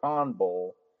Boca Raton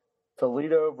Bowl,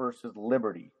 Toledo versus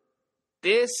Liberty.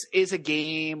 This is a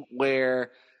game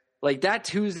where, like, that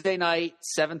Tuesday night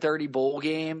 7:30 bowl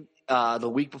game, the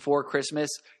week before Christmas,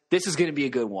 this is going to be a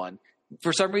good one.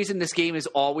 For some reason, this game is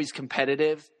always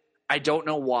competitive. I don't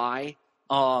know why.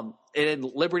 And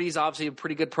Liberty's obviously a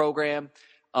pretty good program.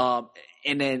 And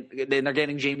then they're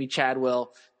getting Jamie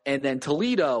Chadwell. And then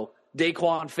Toledo,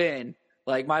 Daquan Finn,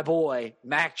 like my boy,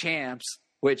 MAC champs,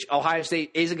 which Ohio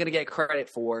State isn't going to get credit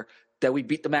for, that we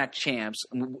beat the MAC champs.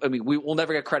 I mean, we will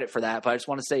never get credit for that, but I just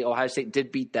want to say Ohio State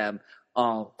did beat them.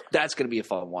 That's going to be a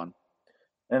fun one.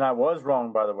 And I was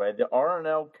wrong, by the way. The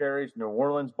R&L carries New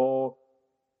Orleans Bowl,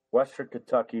 Western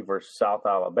Kentucky versus South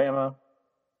Alabama.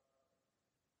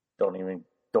 Don't even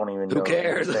Who know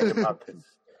cares? anything about this.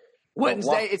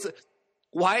 Wednesday.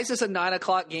 Why is this a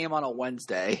 9:00 game on a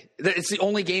Wednesday? It's the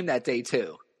only game that day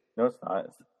too. No, it's not.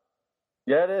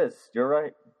 Yeah, it is. You're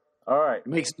right. All right. It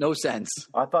makes no sense.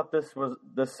 I thought this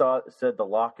said the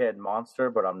Lockheed Monster,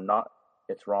 but I'm not.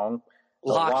 It's wrong.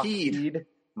 Lockheed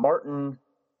Martin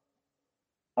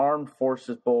Armed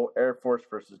Forces Bowl, Air Force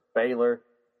versus Baylor.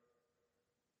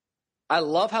 I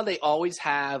love how they always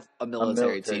have a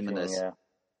military team in this. Yeah.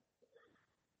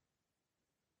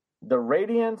 The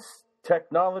Radiance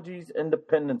Technologies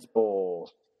Independence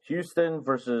Bowl, Houston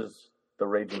versus the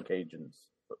Raging Cajuns.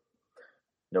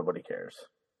 Nobody cares.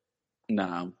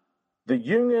 No. The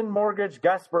Union Mortgage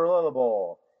Gasparilla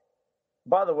Bowl.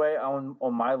 By the way, on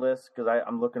my list, because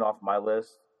I'm looking off my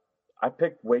list, I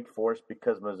picked Wake Forest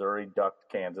because Missouri ducked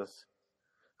Kansas.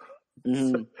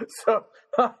 Mm-hmm. So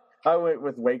I went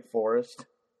with Wake Forest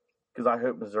because I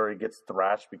hope Missouri gets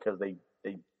thrashed because they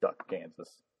duck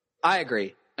Kansas. I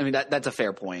agree. I mean, that's a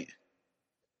fair point.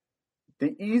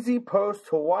 The Easy Post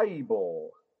Hawaii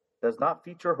Bowl does not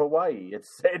feature Hawaii.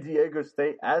 It's San Diego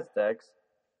State Aztecs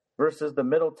versus the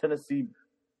Middle Tennessee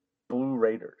Blue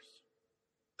Raiders.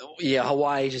 Yeah,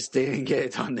 Hawaii just didn't get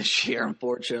it done this year,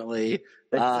 unfortunately.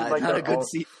 Not a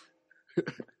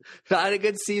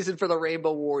good season for the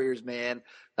Rainbow Warriors, man.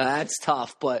 That's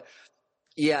tough, but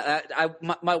yeah,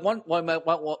 my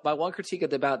one critique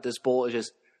about this bowl is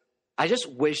just I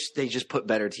just wish they just put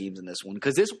better teams in this one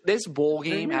because this bowl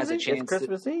game has a chance. It's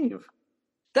Christmas Eve.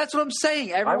 That's what I'm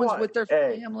saying. Everyone's with their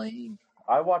family.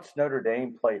 I watched Notre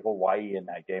Dame play Hawaii in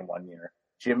that game one year.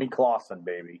 Jimmy Clausen,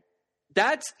 baby.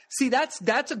 That's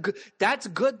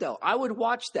good though. I would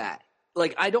watch that.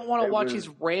 Like I don't want to watch these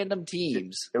random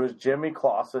teams. It was Jimmy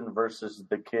Clausen versus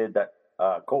the kid that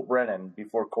Colt Brennan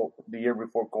the year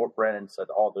before Colt Brennan set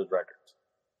all those records.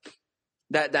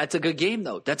 That's a good game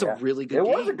though. That's a really good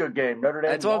game. It was a good game. Notre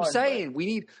Dame. That's what I'm saying.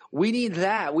 We need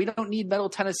that. We don't need Middle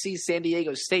Tennessee, San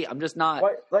Diego State. I'm just not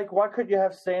why could you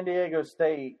have San Diego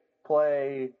State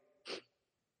play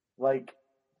like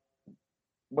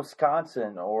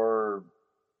Wisconsin or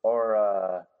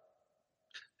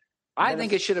I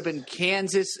think it should have been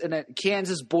Kansas and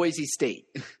Kansas Boise State.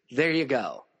 There you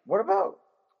go. What about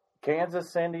Kansas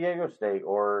San Diego State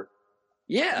or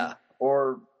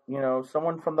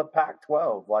someone from the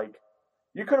Pac-12? Like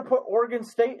you could have put Oregon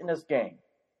State in this game.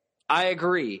 I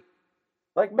agree.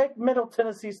 Like make Middle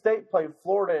Tennessee State play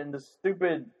Florida in the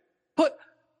stupid Put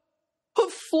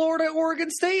Florida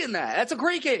Oregon State in that. That's a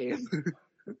great game.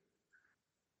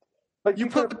 Like you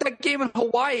put that game in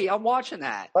Hawaii. I'm watching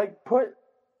that. Like put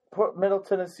Middle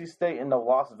Tennessee State in the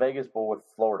Las Vegas Bowl with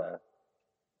Florida.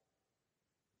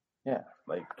 Yeah,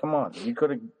 like come on. You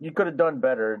could have done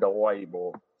better in the Hawaii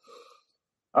Bowl.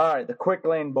 All right, the Quick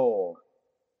Lane Bowl.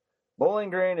 Bowling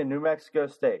Green and New Mexico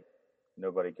State.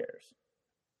 Nobody cares.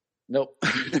 Nope.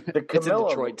 It's in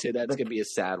Detroit too. That's gonna be a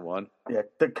sad one. Yeah,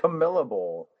 the Camilla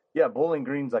Bowl. Yeah, Bowling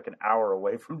Green's like an hour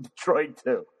away from Detroit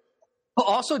too.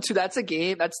 Also, too, that's a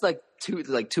game. That's like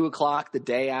 2:00 the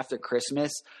day after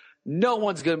Christmas. No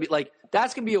one's gonna be like.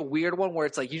 That's gonna be a weird one where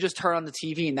it's like you just turn on the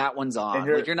TV and that one's on.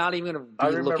 Like you're not even gonna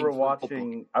be looking for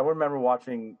football. I remember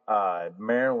watching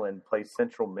Maryland play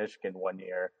Central Michigan one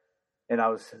year, and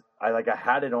I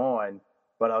had it on,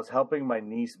 but I was helping my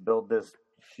niece build this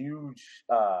huge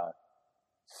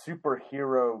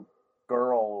superhero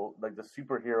girl, like the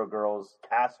superhero girls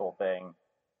castle thing.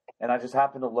 And I just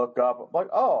happened to look up, like,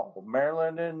 oh,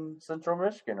 Maryland and Central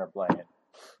Michigan are playing.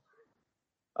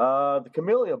 The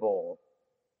Camellia Bowl.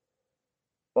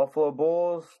 Buffalo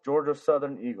Bulls, Georgia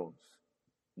Southern Eagles.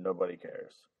 Nobody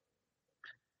cares.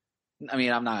 I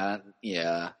mean, I'm not.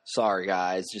 Yeah, sorry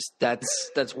guys. Just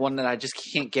that's one that I just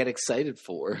can't get excited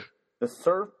for. The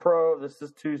Surf Pro. This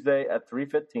is Tuesday at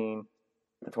 3:15,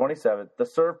 the 27th. The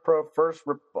Surf Pro First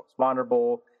Responder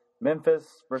Bowl. Memphis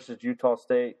versus Utah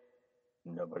State.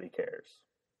 Nobody cares.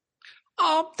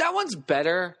 That one's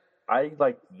better. I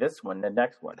like this one, the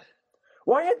next one.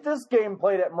 Why isn't this game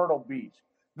played at Myrtle Beach?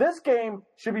 This game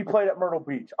should be played at Myrtle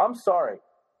Beach. I'm sorry.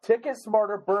 Ticket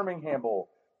Smarter Birmingham Bowl.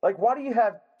 Like, why do you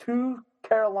have two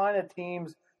Carolina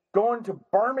teams going to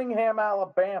Birmingham,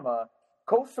 Alabama,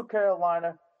 Coastal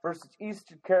Carolina versus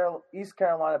East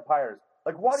Carolina Pirates?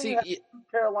 Like, why do you have two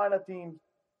Carolina teams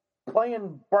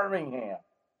playing Birmingham?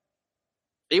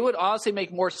 It would honestly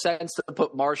make more sense to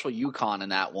put Marshall UConn in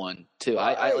that one too.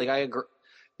 Right. I agree.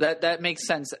 That makes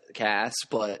sense, Cass.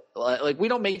 But like we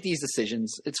don't make these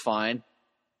decisions. It's fine.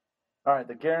 All right,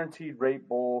 the Guaranteed Rate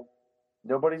Bowl.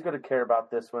 Nobody's going to care about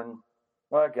this one.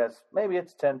 Well, I guess maybe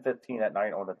it's 10:15 at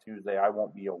night on a Tuesday. I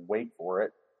won't be awake for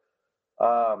it.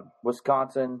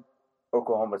 Wisconsin,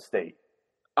 Oklahoma State.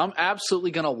 I'm absolutely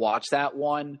going to watch that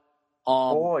one.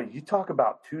 Boy, you talk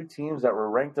about two teams that were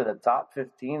ranked in the top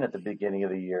 15 at the beginning of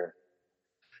the year.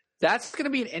 That's going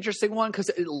to be an interesting one because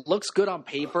it looks good on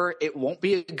paper. It won't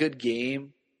be a good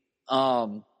game.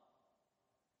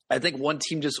 I think one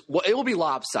team it will be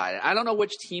lopsided. I don't know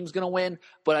which team's going to win,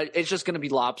 but it's just going to be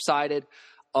lopsided.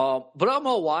 But I'm going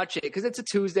to watch it because it's a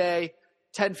Tuesday,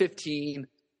 10:15.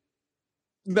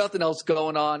 Nothing else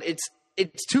going on.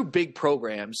 It's two big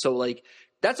programs, so like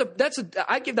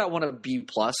I give that one a B+.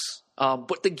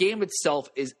 But the game itself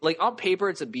is like on paper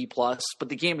it's a B+, but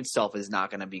the game itself is not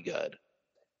going to be good.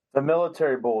 The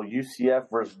Military Bowl, UCF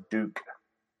versus Duke.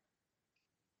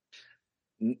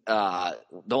 The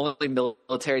only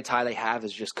military tie they have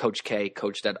is just Coach K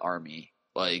coached at Army.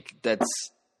 Like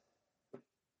that's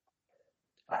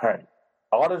all right.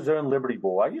 AutoZone Liberty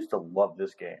Bowl. I used to love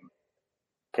this game.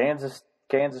 Kansas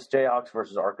Jayhawks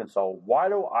versus Arkansas. Why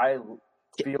do I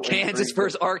feel Kansas intrigued?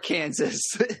 versus Arkansas.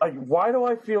 Like, why do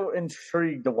I feel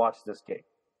intrigued to watch this game?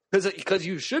 Because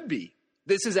you should be.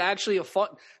 This is actually a fun.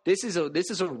 This is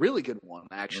a really good one,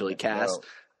 actually, Cass. No.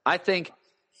 I think.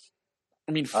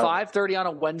 I mean, 5:30 on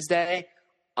a Wednesday.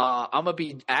 I'm gonna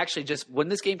be actually just when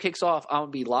this game kicks off. I'm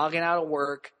gonna be logging out of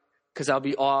work because I'll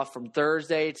be off from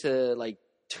Thursday to like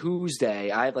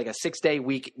Tuesday. I have like a 6-day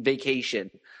week vacation.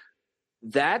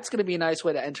 That's gonna be a nice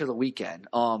way to enter the weekend.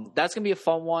 That's gonna be a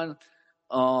fun one.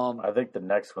 I think the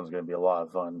next one's going to be a lot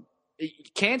of fun.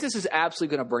 Kansas is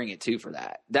absolutely going to bring it too for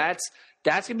that. That's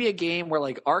going to be a game where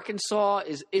like Arkansas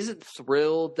isn't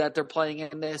thrilled that they're playing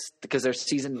in this because their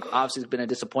season obviously has been a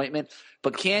disappointment,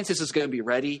 but Kansas is going to be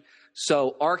ready.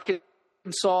 So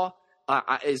Arkansas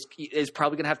is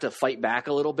probably going to have to fight back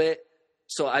a little bit.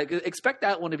 So I expect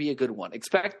that one to be a good one.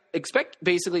 Expect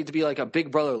basically to be like a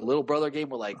big brother, little brother game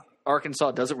where like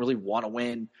Arkansas doesn't really want to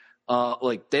win.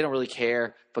 Like they don't really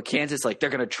care, but Kansas, like they're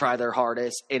going to try their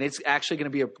hardest, and it's actually going to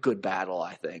be a good battle,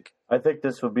 I think. I think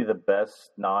this would be the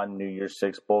best non-New Year's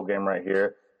Six bowl game right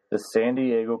here. The San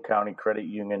Diego County Credit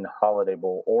Union Holiday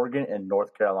Bowl, Oregon and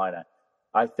North Carolina.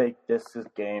 I think this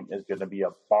game is going to be a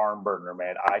barn burner,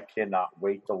 man. I cannot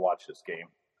wait to watch this game.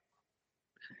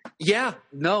 Yeah,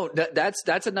 no,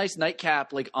 that's a nice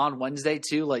nightcap, like on Wednesday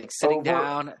too, like sitting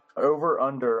down. Over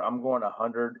under, I'm going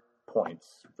 100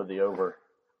 points for the over.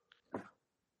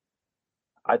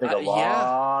 I think a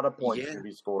lot of points should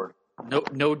be scored.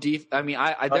 No deep. I mean,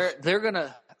 they're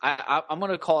gonna. I'm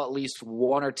gonna call at least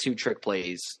one or two trick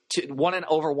plays.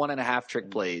 Over 1.5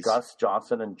 trick plays. Gus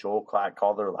Johnson and Joel Klatt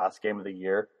called their last game of the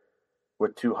year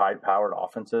with two high-powered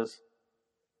offenses.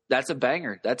 That's a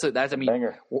banger. That's a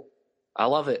banger. I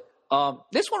love it.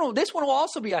 This one will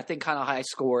also be, I think, kind of high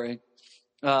scoring.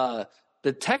 The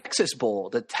Texas Bowl,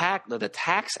 the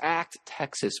Tax Act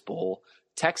Texas Bowl,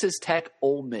 Texas Tech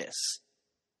Ole Miss.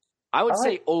 I would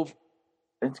say over.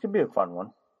 It's gonna be a fun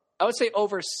one. I would say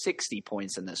over 60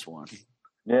 points in this one.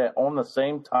 Yeah, on the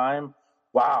same time.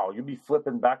 Wow, you'd be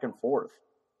flipping back and forth.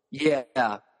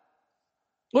 Yeah.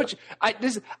 Which I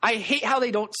hate how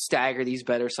they don't stagger these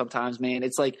better sometimes, man.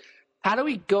 It's like, how do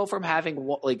we go from having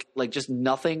like just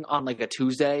nothing on like a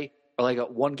Tuesday or like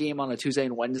one game on a Tuesday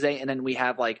and Wednesday, and then we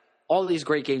have like all these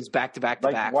great games back to back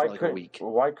to back for like a week?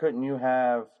 Why couldn't you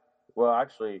have? Well,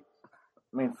 actually.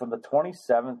 I mean, from the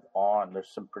 27th on,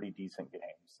 there's some pretty decent games.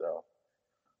 So,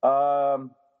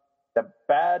 the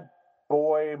Bad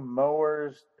Boy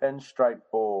Mowers Pinstripe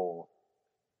Bowl,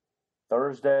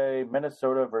 Thursday,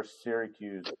 Minnesota versus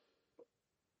Syracuse.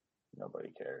 Nobody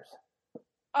cares.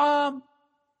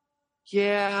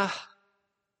 Yeah,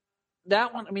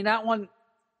 that one. I mean, that one.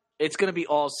 It's going to be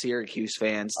all Syracuse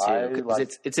fans too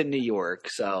because it's in New York,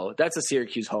 so that's a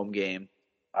Syracuse home game.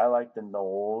 I like the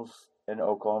Noles and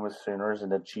Oklahoma Sooners in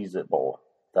the Cheez-It Bowl.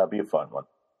 That'd be a fun one.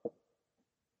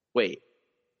 Wait.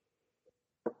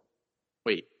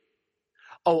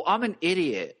 Oh, I'm an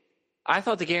idiot. I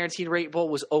thought the Guaranteed Rate Bowl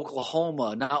was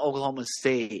Oklahoma, not Oklahoma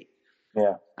State.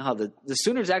 Yeah. Oh, the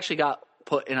Sooners actually got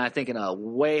put in, I think, in a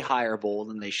way higher bowl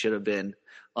than they should have been.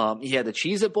 Yeah, the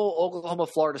Cheez-It Bowl, Oklahoma,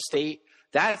 Florida State.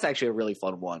 That's actually a really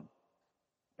fun one.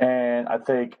 And I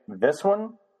think this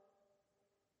one,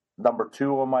 number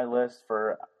 2 on my list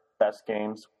for best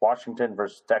games, Washington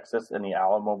versus Texas in the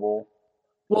Alamo Bowl.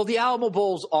 Well, the Alamo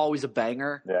Bowl is always a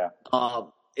banger. Yeah.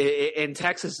 In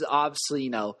Texas, obviously,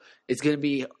 it's going to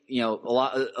be, a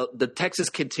lot. The Texas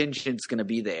contingent's going to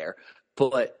be there,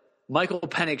 but Michael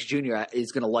Penix Jr.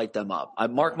 is going to light them up. I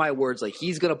mark my words, like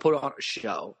he's going to put on a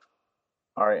show.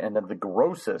 All right, and then the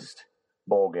grossest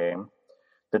bowl game,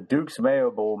 the Duke's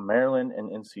Mayo Bowl, Maryland and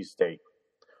NC State.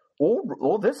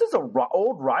 Oh, this is a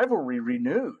old rivalry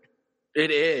renewed.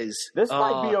 It is. This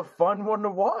might be a fun one to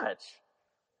watch.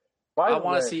 I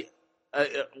want to see.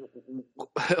 I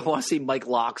want to see Mike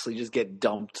Loxley just get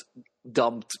dumped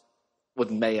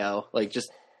with Mayo, like just.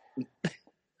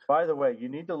 By the way, you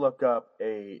need to look up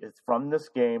it's from this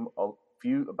game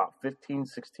about 15,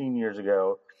 16 years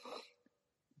ago.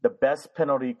 The best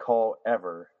penalty call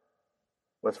ever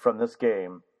was from this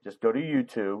game. Just go to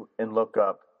YouTube and look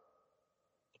up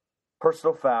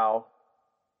personal foul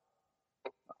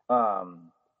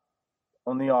on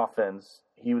the offense.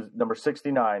 He was number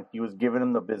 69. He was giving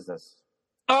him the business.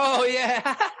 Oh,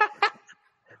 yeah.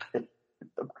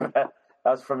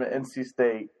 That's from an NC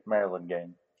State Maryland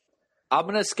game. I'm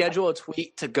going to schedule a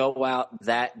tweet to go out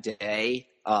that day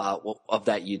of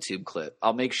that YouTube clip.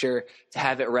 I'll make sure to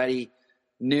have it ready.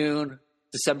 Noon,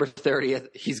 December 30th.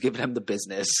 He's giving him the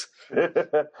business.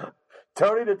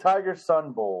 Tony the Tiger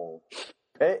Sun Bowl.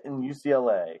 Pitt and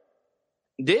UCLA.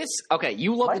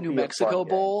 You love the New Mexico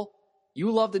Bowl.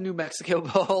 You love the New Mexico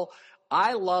Bowl.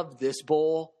 I love this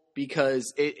bowl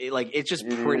because it's just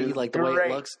pretty, like the way it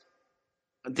looks.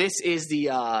 This is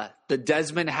the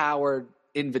Desmond Howard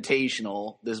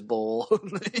Invitational. This bowl.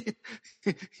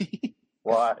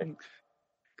 Why?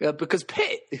 Because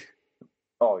Pitt.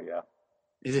 Oh yeah.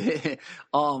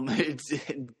 It's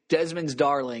Desmond's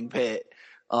darling Pitt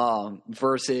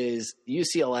versus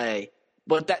UCLA,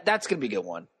 but that's gonna be a good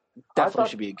one. Definitely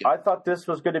should be a good one. I thought this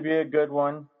was going to be a good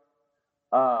one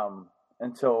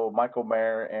until Michael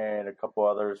Mayer and a couple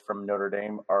others from Notre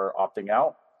Dame are opting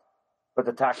out. But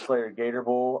the Taxslayer Gator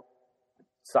Bowl,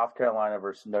 South Carolina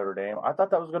versus Notre Dame, I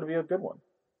thought that was going to be a good one.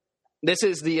 This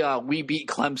is the We Beat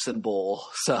Clemson Bowl.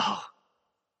 So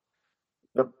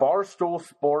the Barstool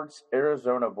Sports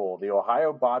Arizona Bowl, the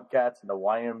Ohio Bobcats and the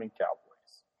Wyoming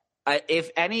Cowboys. If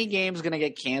any game's going to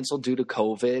get canceled due to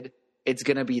COVID, it's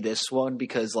going to be this one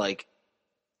because, like,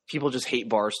 people just hate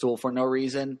Barstool for no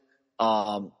reason.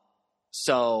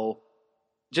 So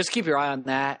just keep your eye on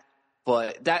that.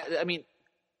 But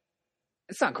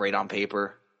it's not great on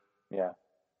paper. Yeah.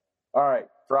 All right.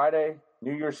 Friday,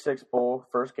 New Year's Six Bowl,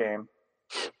 first game.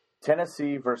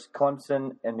 Tennessee versus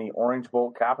Clemson in the Orange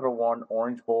Bowl, Capital One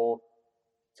Orange Bowl.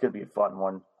 It's going to be a fun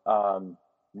one.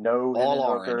 No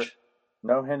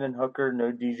Hendon Hooker,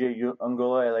 no DJ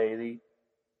Uiagalelei.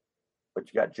 But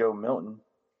you got Joe Milton.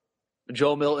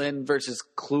 Joe Milton versus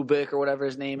Klubik or whatever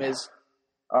his name is.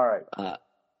 All right.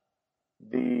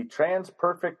 The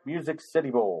Trans-Perfect Music City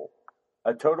Bowl.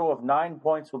 A total of 9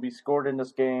 points will be scored in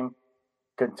this game.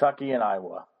 Kentucky and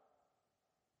Iowa.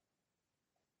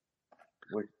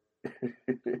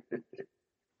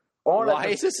 Why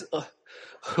is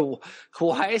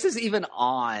this even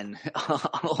on?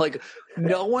 Like,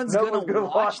 no one's going to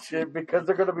watch it because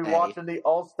they're going to be watching the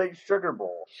All-State Sugar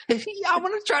Bowl. I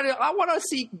want to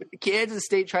see Kansas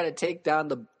State try to take down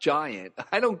the Giant.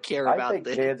 I don't care about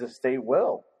this. Kansas State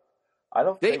will.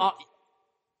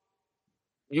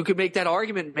 You could make that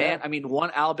argument, man. Yeah. I mean,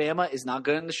 one, Alabama is not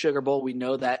good in the Sugar Bowl. We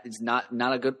know that it's not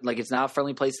a good, like, it's not a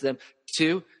friendly place to them.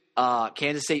 Two,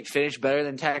 Kansas State finished better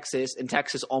than Texas, and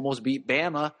Texas almost beat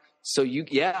Bama. So you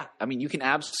can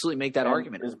absolutely make that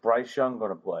argument. Is Bryce Young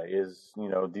going to play?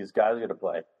 These guys going to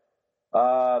play?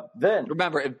 Then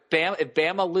remember, if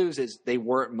Bama loses, they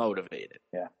weren't motivated.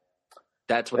 Yeah,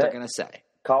 that's what they're going to say.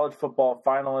 College football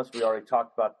finalists. We already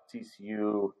talked about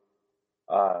TCU,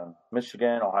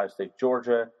 Michigan, Ohio State,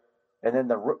 Georgia, and then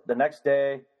the next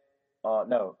day.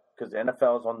 No, because the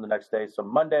NFL is on the next day. So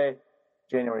Monday,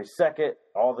 January 2nd,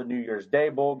 all the New Year's Day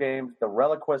bowl games, the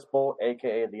Reliquist Bowl,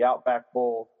 a.k.a. the Outback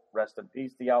Bowl. Rest in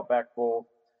peace, the Outback Bowl.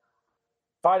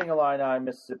 Fighting Illini,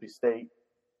 Mississippi State.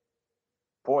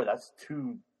 Boy, that's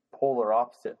two polar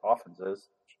opposite offenses.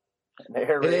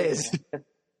 It is.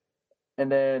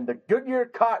 And then the Goodyear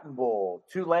Cotton Bowl,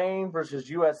 Tulane versus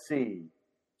USC.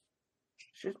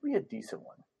 Should be a decent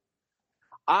one.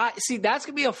 See, that's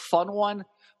going to be a fun one.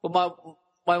 But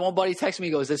my one buddy texted me,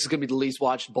 he goes, this is going to be the least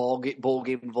watched bowl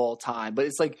game of all time. But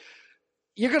it's like,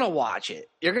 you're going to watch it.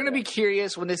 You're going to be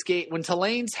curious when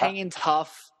Tulane's hanging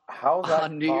tough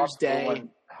on New Year's Day.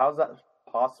 How's that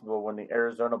possible when the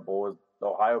Arizona Bowl is the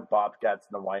Ohio Bobcats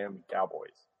and the Wyoming Cowboys?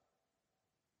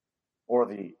 Or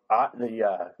the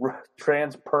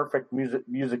Trans-Perfect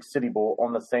Music City Bowl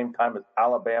on the same time as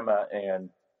Alabama and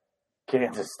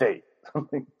Kansas State.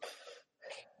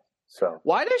 So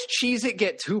why does Cheez-It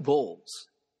get two bowls?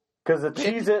 Because the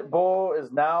Cheez-It Bowl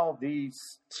is now the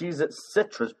Cheez-It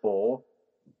Citrus Bowl.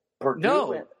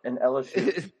 Purdue and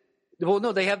LSU. Well,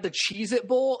 no, they have the Cheez-It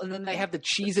Bowl and then they have the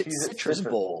Cheez-It Citrus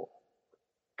Bowl.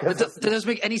 That doesn't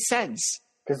make any sense.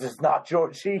 Because it's not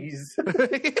your cheese.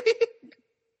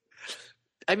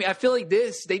 I mean, I feel like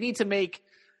they need to make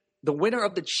the winner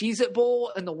of the Cheez-It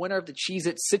Bowl and the winner of the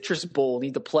Cheez-It Citrus Bowl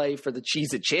need to play for the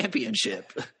Cheez-It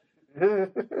Championship.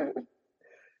 And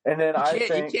then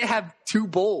you can't have two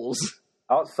bowls.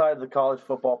 Outside the college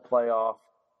football playoff,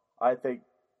 I think,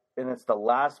 and it's the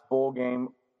last bowl game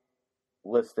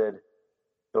listed,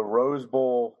 the Rose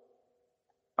Bowl.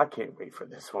 I can't wait for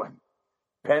this one.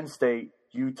 Penn State,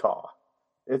 Utah.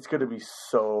 It's going to be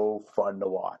so fun to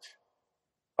watch.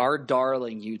 Our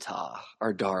darling Utah,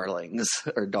 our darlings,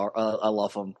 I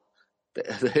love them.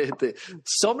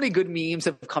 So many good memes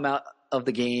have come out of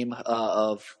the game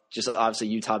of just obviously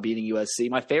Utah beating USC.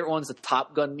 My favorite one's the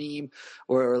Top Gun meme,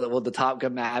 or the Top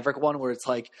Gun Maverick one, where it's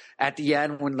like at the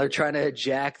end when they're trying to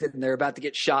eject and they're about to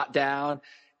get shot down,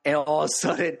 and all of a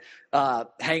sudden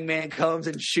Hangman comes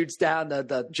and shoots down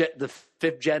the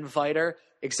fifth gen fighter.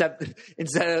 Except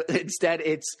instead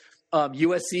it's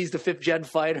USC's the fifth gen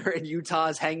fighter and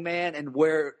Utah's Hangman, and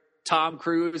where Tom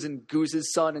Cruise and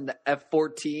Goose's son in the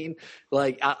F-14.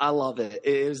 Like, I love it.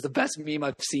 It was the best meme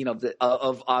I've seen of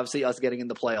obviously us getting in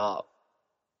the playoff.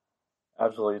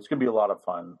 Absolutely. It's going to be a lot of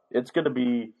fun. It's going to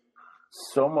be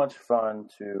so much fun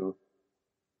to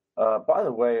by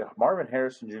the way, Marvin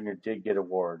Harrison Jr. did get an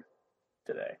award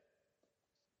today.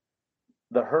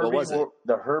 The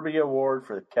Herbie Award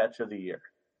for the catch of the year.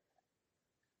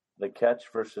 The catch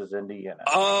versus Indiana.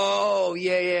 Oh,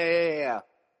 yeah.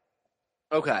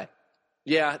 Okay.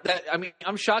 Yeah,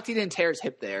 I'm shocked he didn't tear his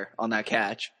hip there on that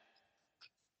catch.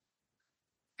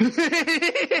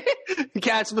 The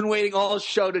cat's been waiting all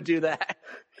show to do that.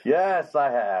 Yes,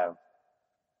 I have.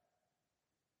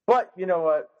 But you know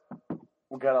what?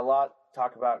 We got a lot to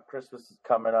talk about. Christmas is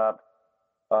coming up.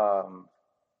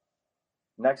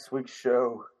 Next week's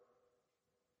show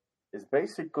is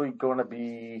basically going to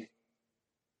be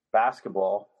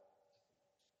basketball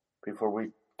before we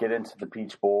get into the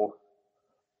Peach Bowl.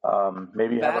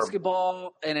 Maybe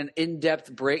basketball and an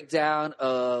in-depth breakdown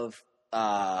of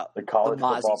the college the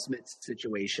Mozzie football Smith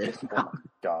situation. Oh, my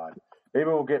God. Maybe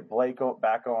we'll get Blake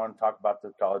back on, talk about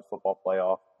the college football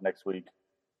playoff next week.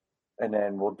 And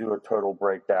then we'll do a total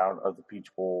breakdown of the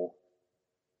Peach Bowl.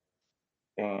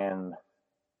 And,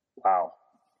 wow.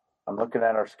 I'm looking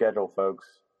at our schedule, folks.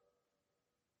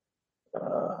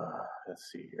 Let's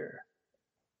see here.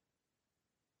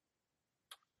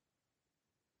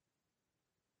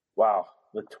 Wow.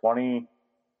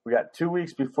 We got 2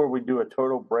 weeks before we do a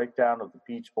total breakdown of the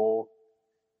Peach Bowl.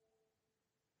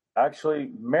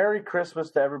 Actually, Merry Christmas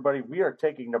to everybody. We are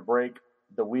taking a break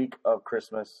the week of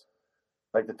Christmas,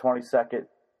 like the 22nd.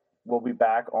 We'll be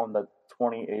back on the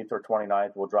 28th or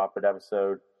 29th. We'll drop an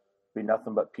episode. Be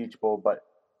nothing but Peach Bowl. But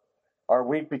our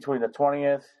week between the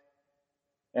 20th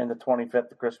and the 25th,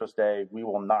 the Christmas Day, we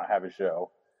will not have a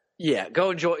show. Yeah,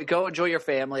 go enjoy your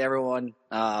family, everyone.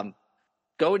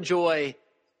 Go enjoy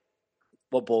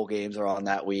what bowl games are on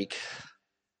that week.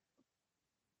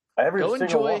 Go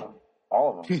enjoy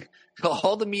all of them.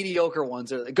 All the mediocre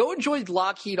ones are there. Go enjoy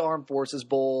Lockheed Armed Forces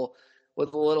Bowl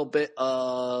with a little bit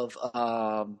of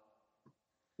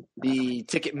the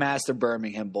Ticketmaster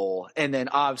Birmingham Bowl, and then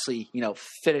obviously,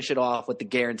 finish it off with the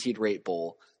Guaranteed Rate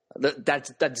Bowl.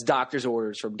 That's doctor's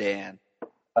orders from Dan.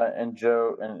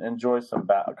 Enjoy some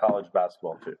college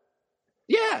basketball too.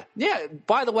 Yeah.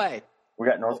 By the way, we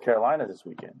got North Carolina this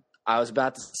weekend. I was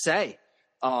about to say,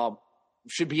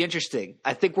 should be interesting.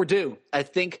 I think we're due. I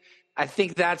think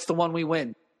that's the one we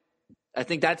win. I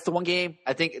think that's the one game.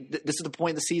 I think this is the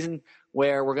point of the season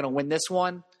where we're going to win this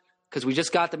one because we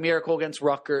just got the miracle against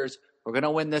Rutgers. We're going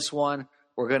to win this one.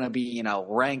 We're going to be,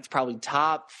 ranked probably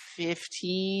top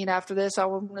 15 after this, I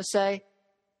want to say.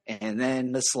 And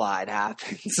then the slide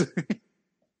happens.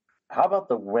 How about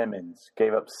the women's?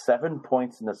 Gave up 7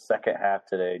 points in the second half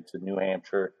today to New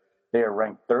Hampshire. They are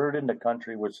ranked third in the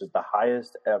country, which is the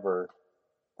highest ever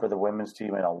for the women's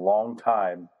team in a long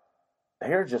time.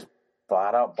 They're just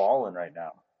flat out balling right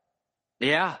now.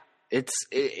 Yeah,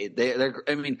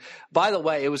 by the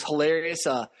way, it was hilarious.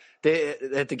 At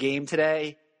the game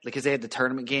today, because they had the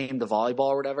tournament game, the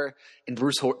volleyball or whatever, and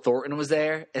Bruce Thornton was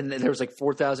there, and there was like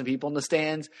 4,000 people in the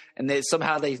stands, and they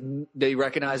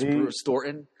recognized Bruce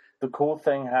Thornton. The cool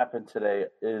thing happened today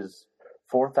is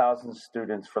 4,000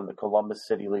 students from the Columbus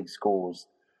City League schools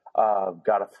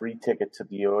got a free ticket to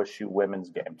the OSU women's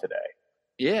game today.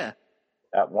 Yeah.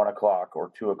 At 1 o'clock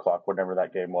or 2 o'clock, whatever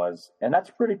that game was. And that's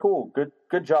pretty cool.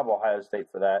 Good job, Ohio State,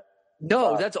 for that.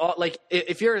 No, that's all. Like,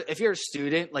 if you're a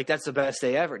student, like, that's the best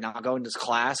day ever. Now going to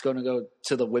class, going to go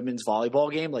to the women's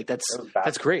volleyball game, like that's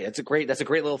great. That's a great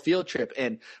little field trip.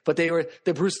 But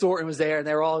Bruce Thornton was there, and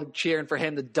they were all cheering for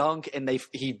him to dunk, and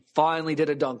he finally did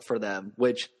a dunk for them,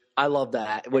 which I love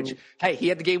that. Hey, he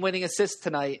had the game-winning assist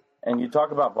tonight. And you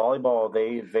talk about volleyball,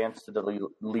 they advanced to the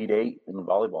Elite Eight in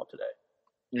volleyball today.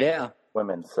 Yeah.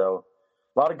 Women. So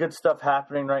a lot of good stuff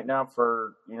happening right now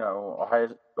for,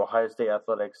 Ohio State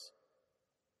athletics.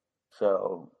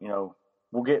 So,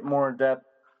 we'll get more in depth.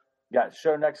 Got a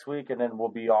show next week, and then we'll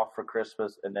be off for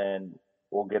Christmas, and then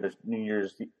we'll get a New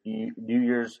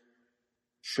Year's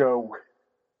show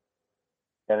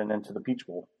heading into the Peach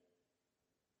Bowl.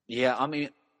 Yeah,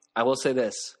 I will say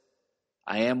this.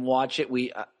 I am watching.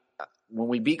 When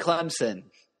we beat Clemson,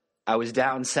 I was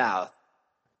down south.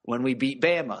 When we beat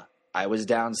Bama, I was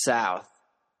down south.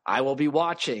 I will be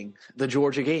watching the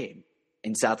Georgia game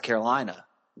in South Carolina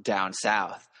down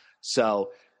south. So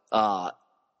I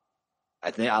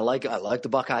think I like the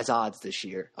Buckeyes odds this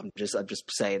year. I'm just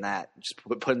saying that. Just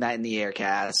putting that in the air,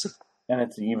 Cass. And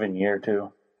it's an even year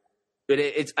too. But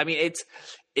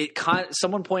it kind of,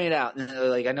 someone pointed out,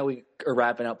 like, I know we are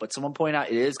wrapping up, but someone pointed out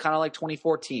it is kind of like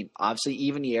 2014. Obviously,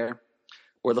 even year,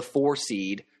 we're the 4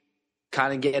 seed,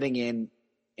 kind of getting in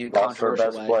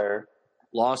controversial way. Player.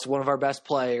 Lost one of our best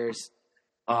players.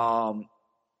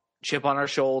 Chip on our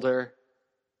shoulder.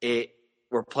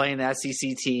 We're playing the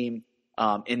SEC team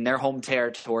in their home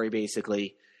territory,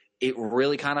 basically. It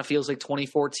really kind of feels like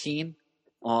 2014.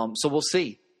 So we'll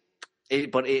see.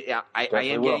 I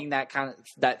am getting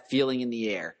that feeling in the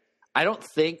air. I don't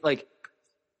think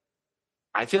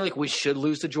I feel like we should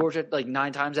lose to Georgia like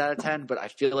 9 times out of 10, but I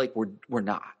feel like we're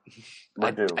not.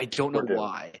 I don't know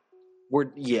why. We're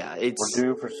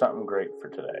due for something great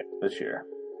for this year.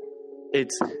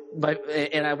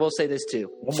 And I will say this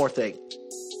too. One more thing.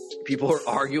 People are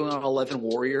arguing on 11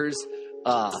 Warriors.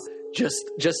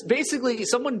 Just basically,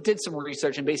 someone did some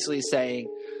research and basically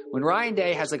saying when Ryan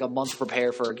Day has like a month to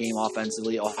prepare for a game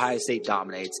offensively, Ohio State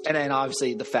dominates. And then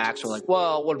obviously the facts were like,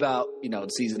 well, what about,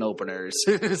 season openers?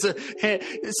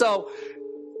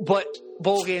 But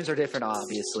bowl games are different,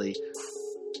 obviously.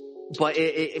 But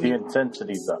the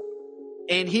intensity's up.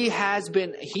 And they have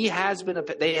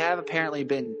apparently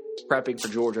been prepping for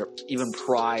Georgia even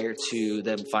prior to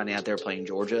them finding out they're playing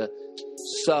Georgia.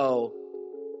 So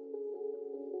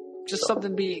just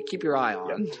something to keep your eye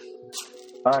on. Yep.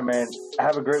 All right, man.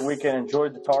 Have a great weekend.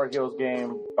 Enjoyed the Tar Heels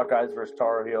game. Buckeyes versus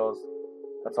Tar Heels.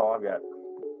 That's all I've got.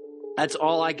 That's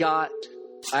all I got.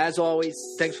 As always,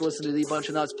 thanks for listening to the Bunch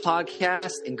of Nuts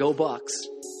podcast, and go Bucks.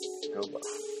 Go Bucks.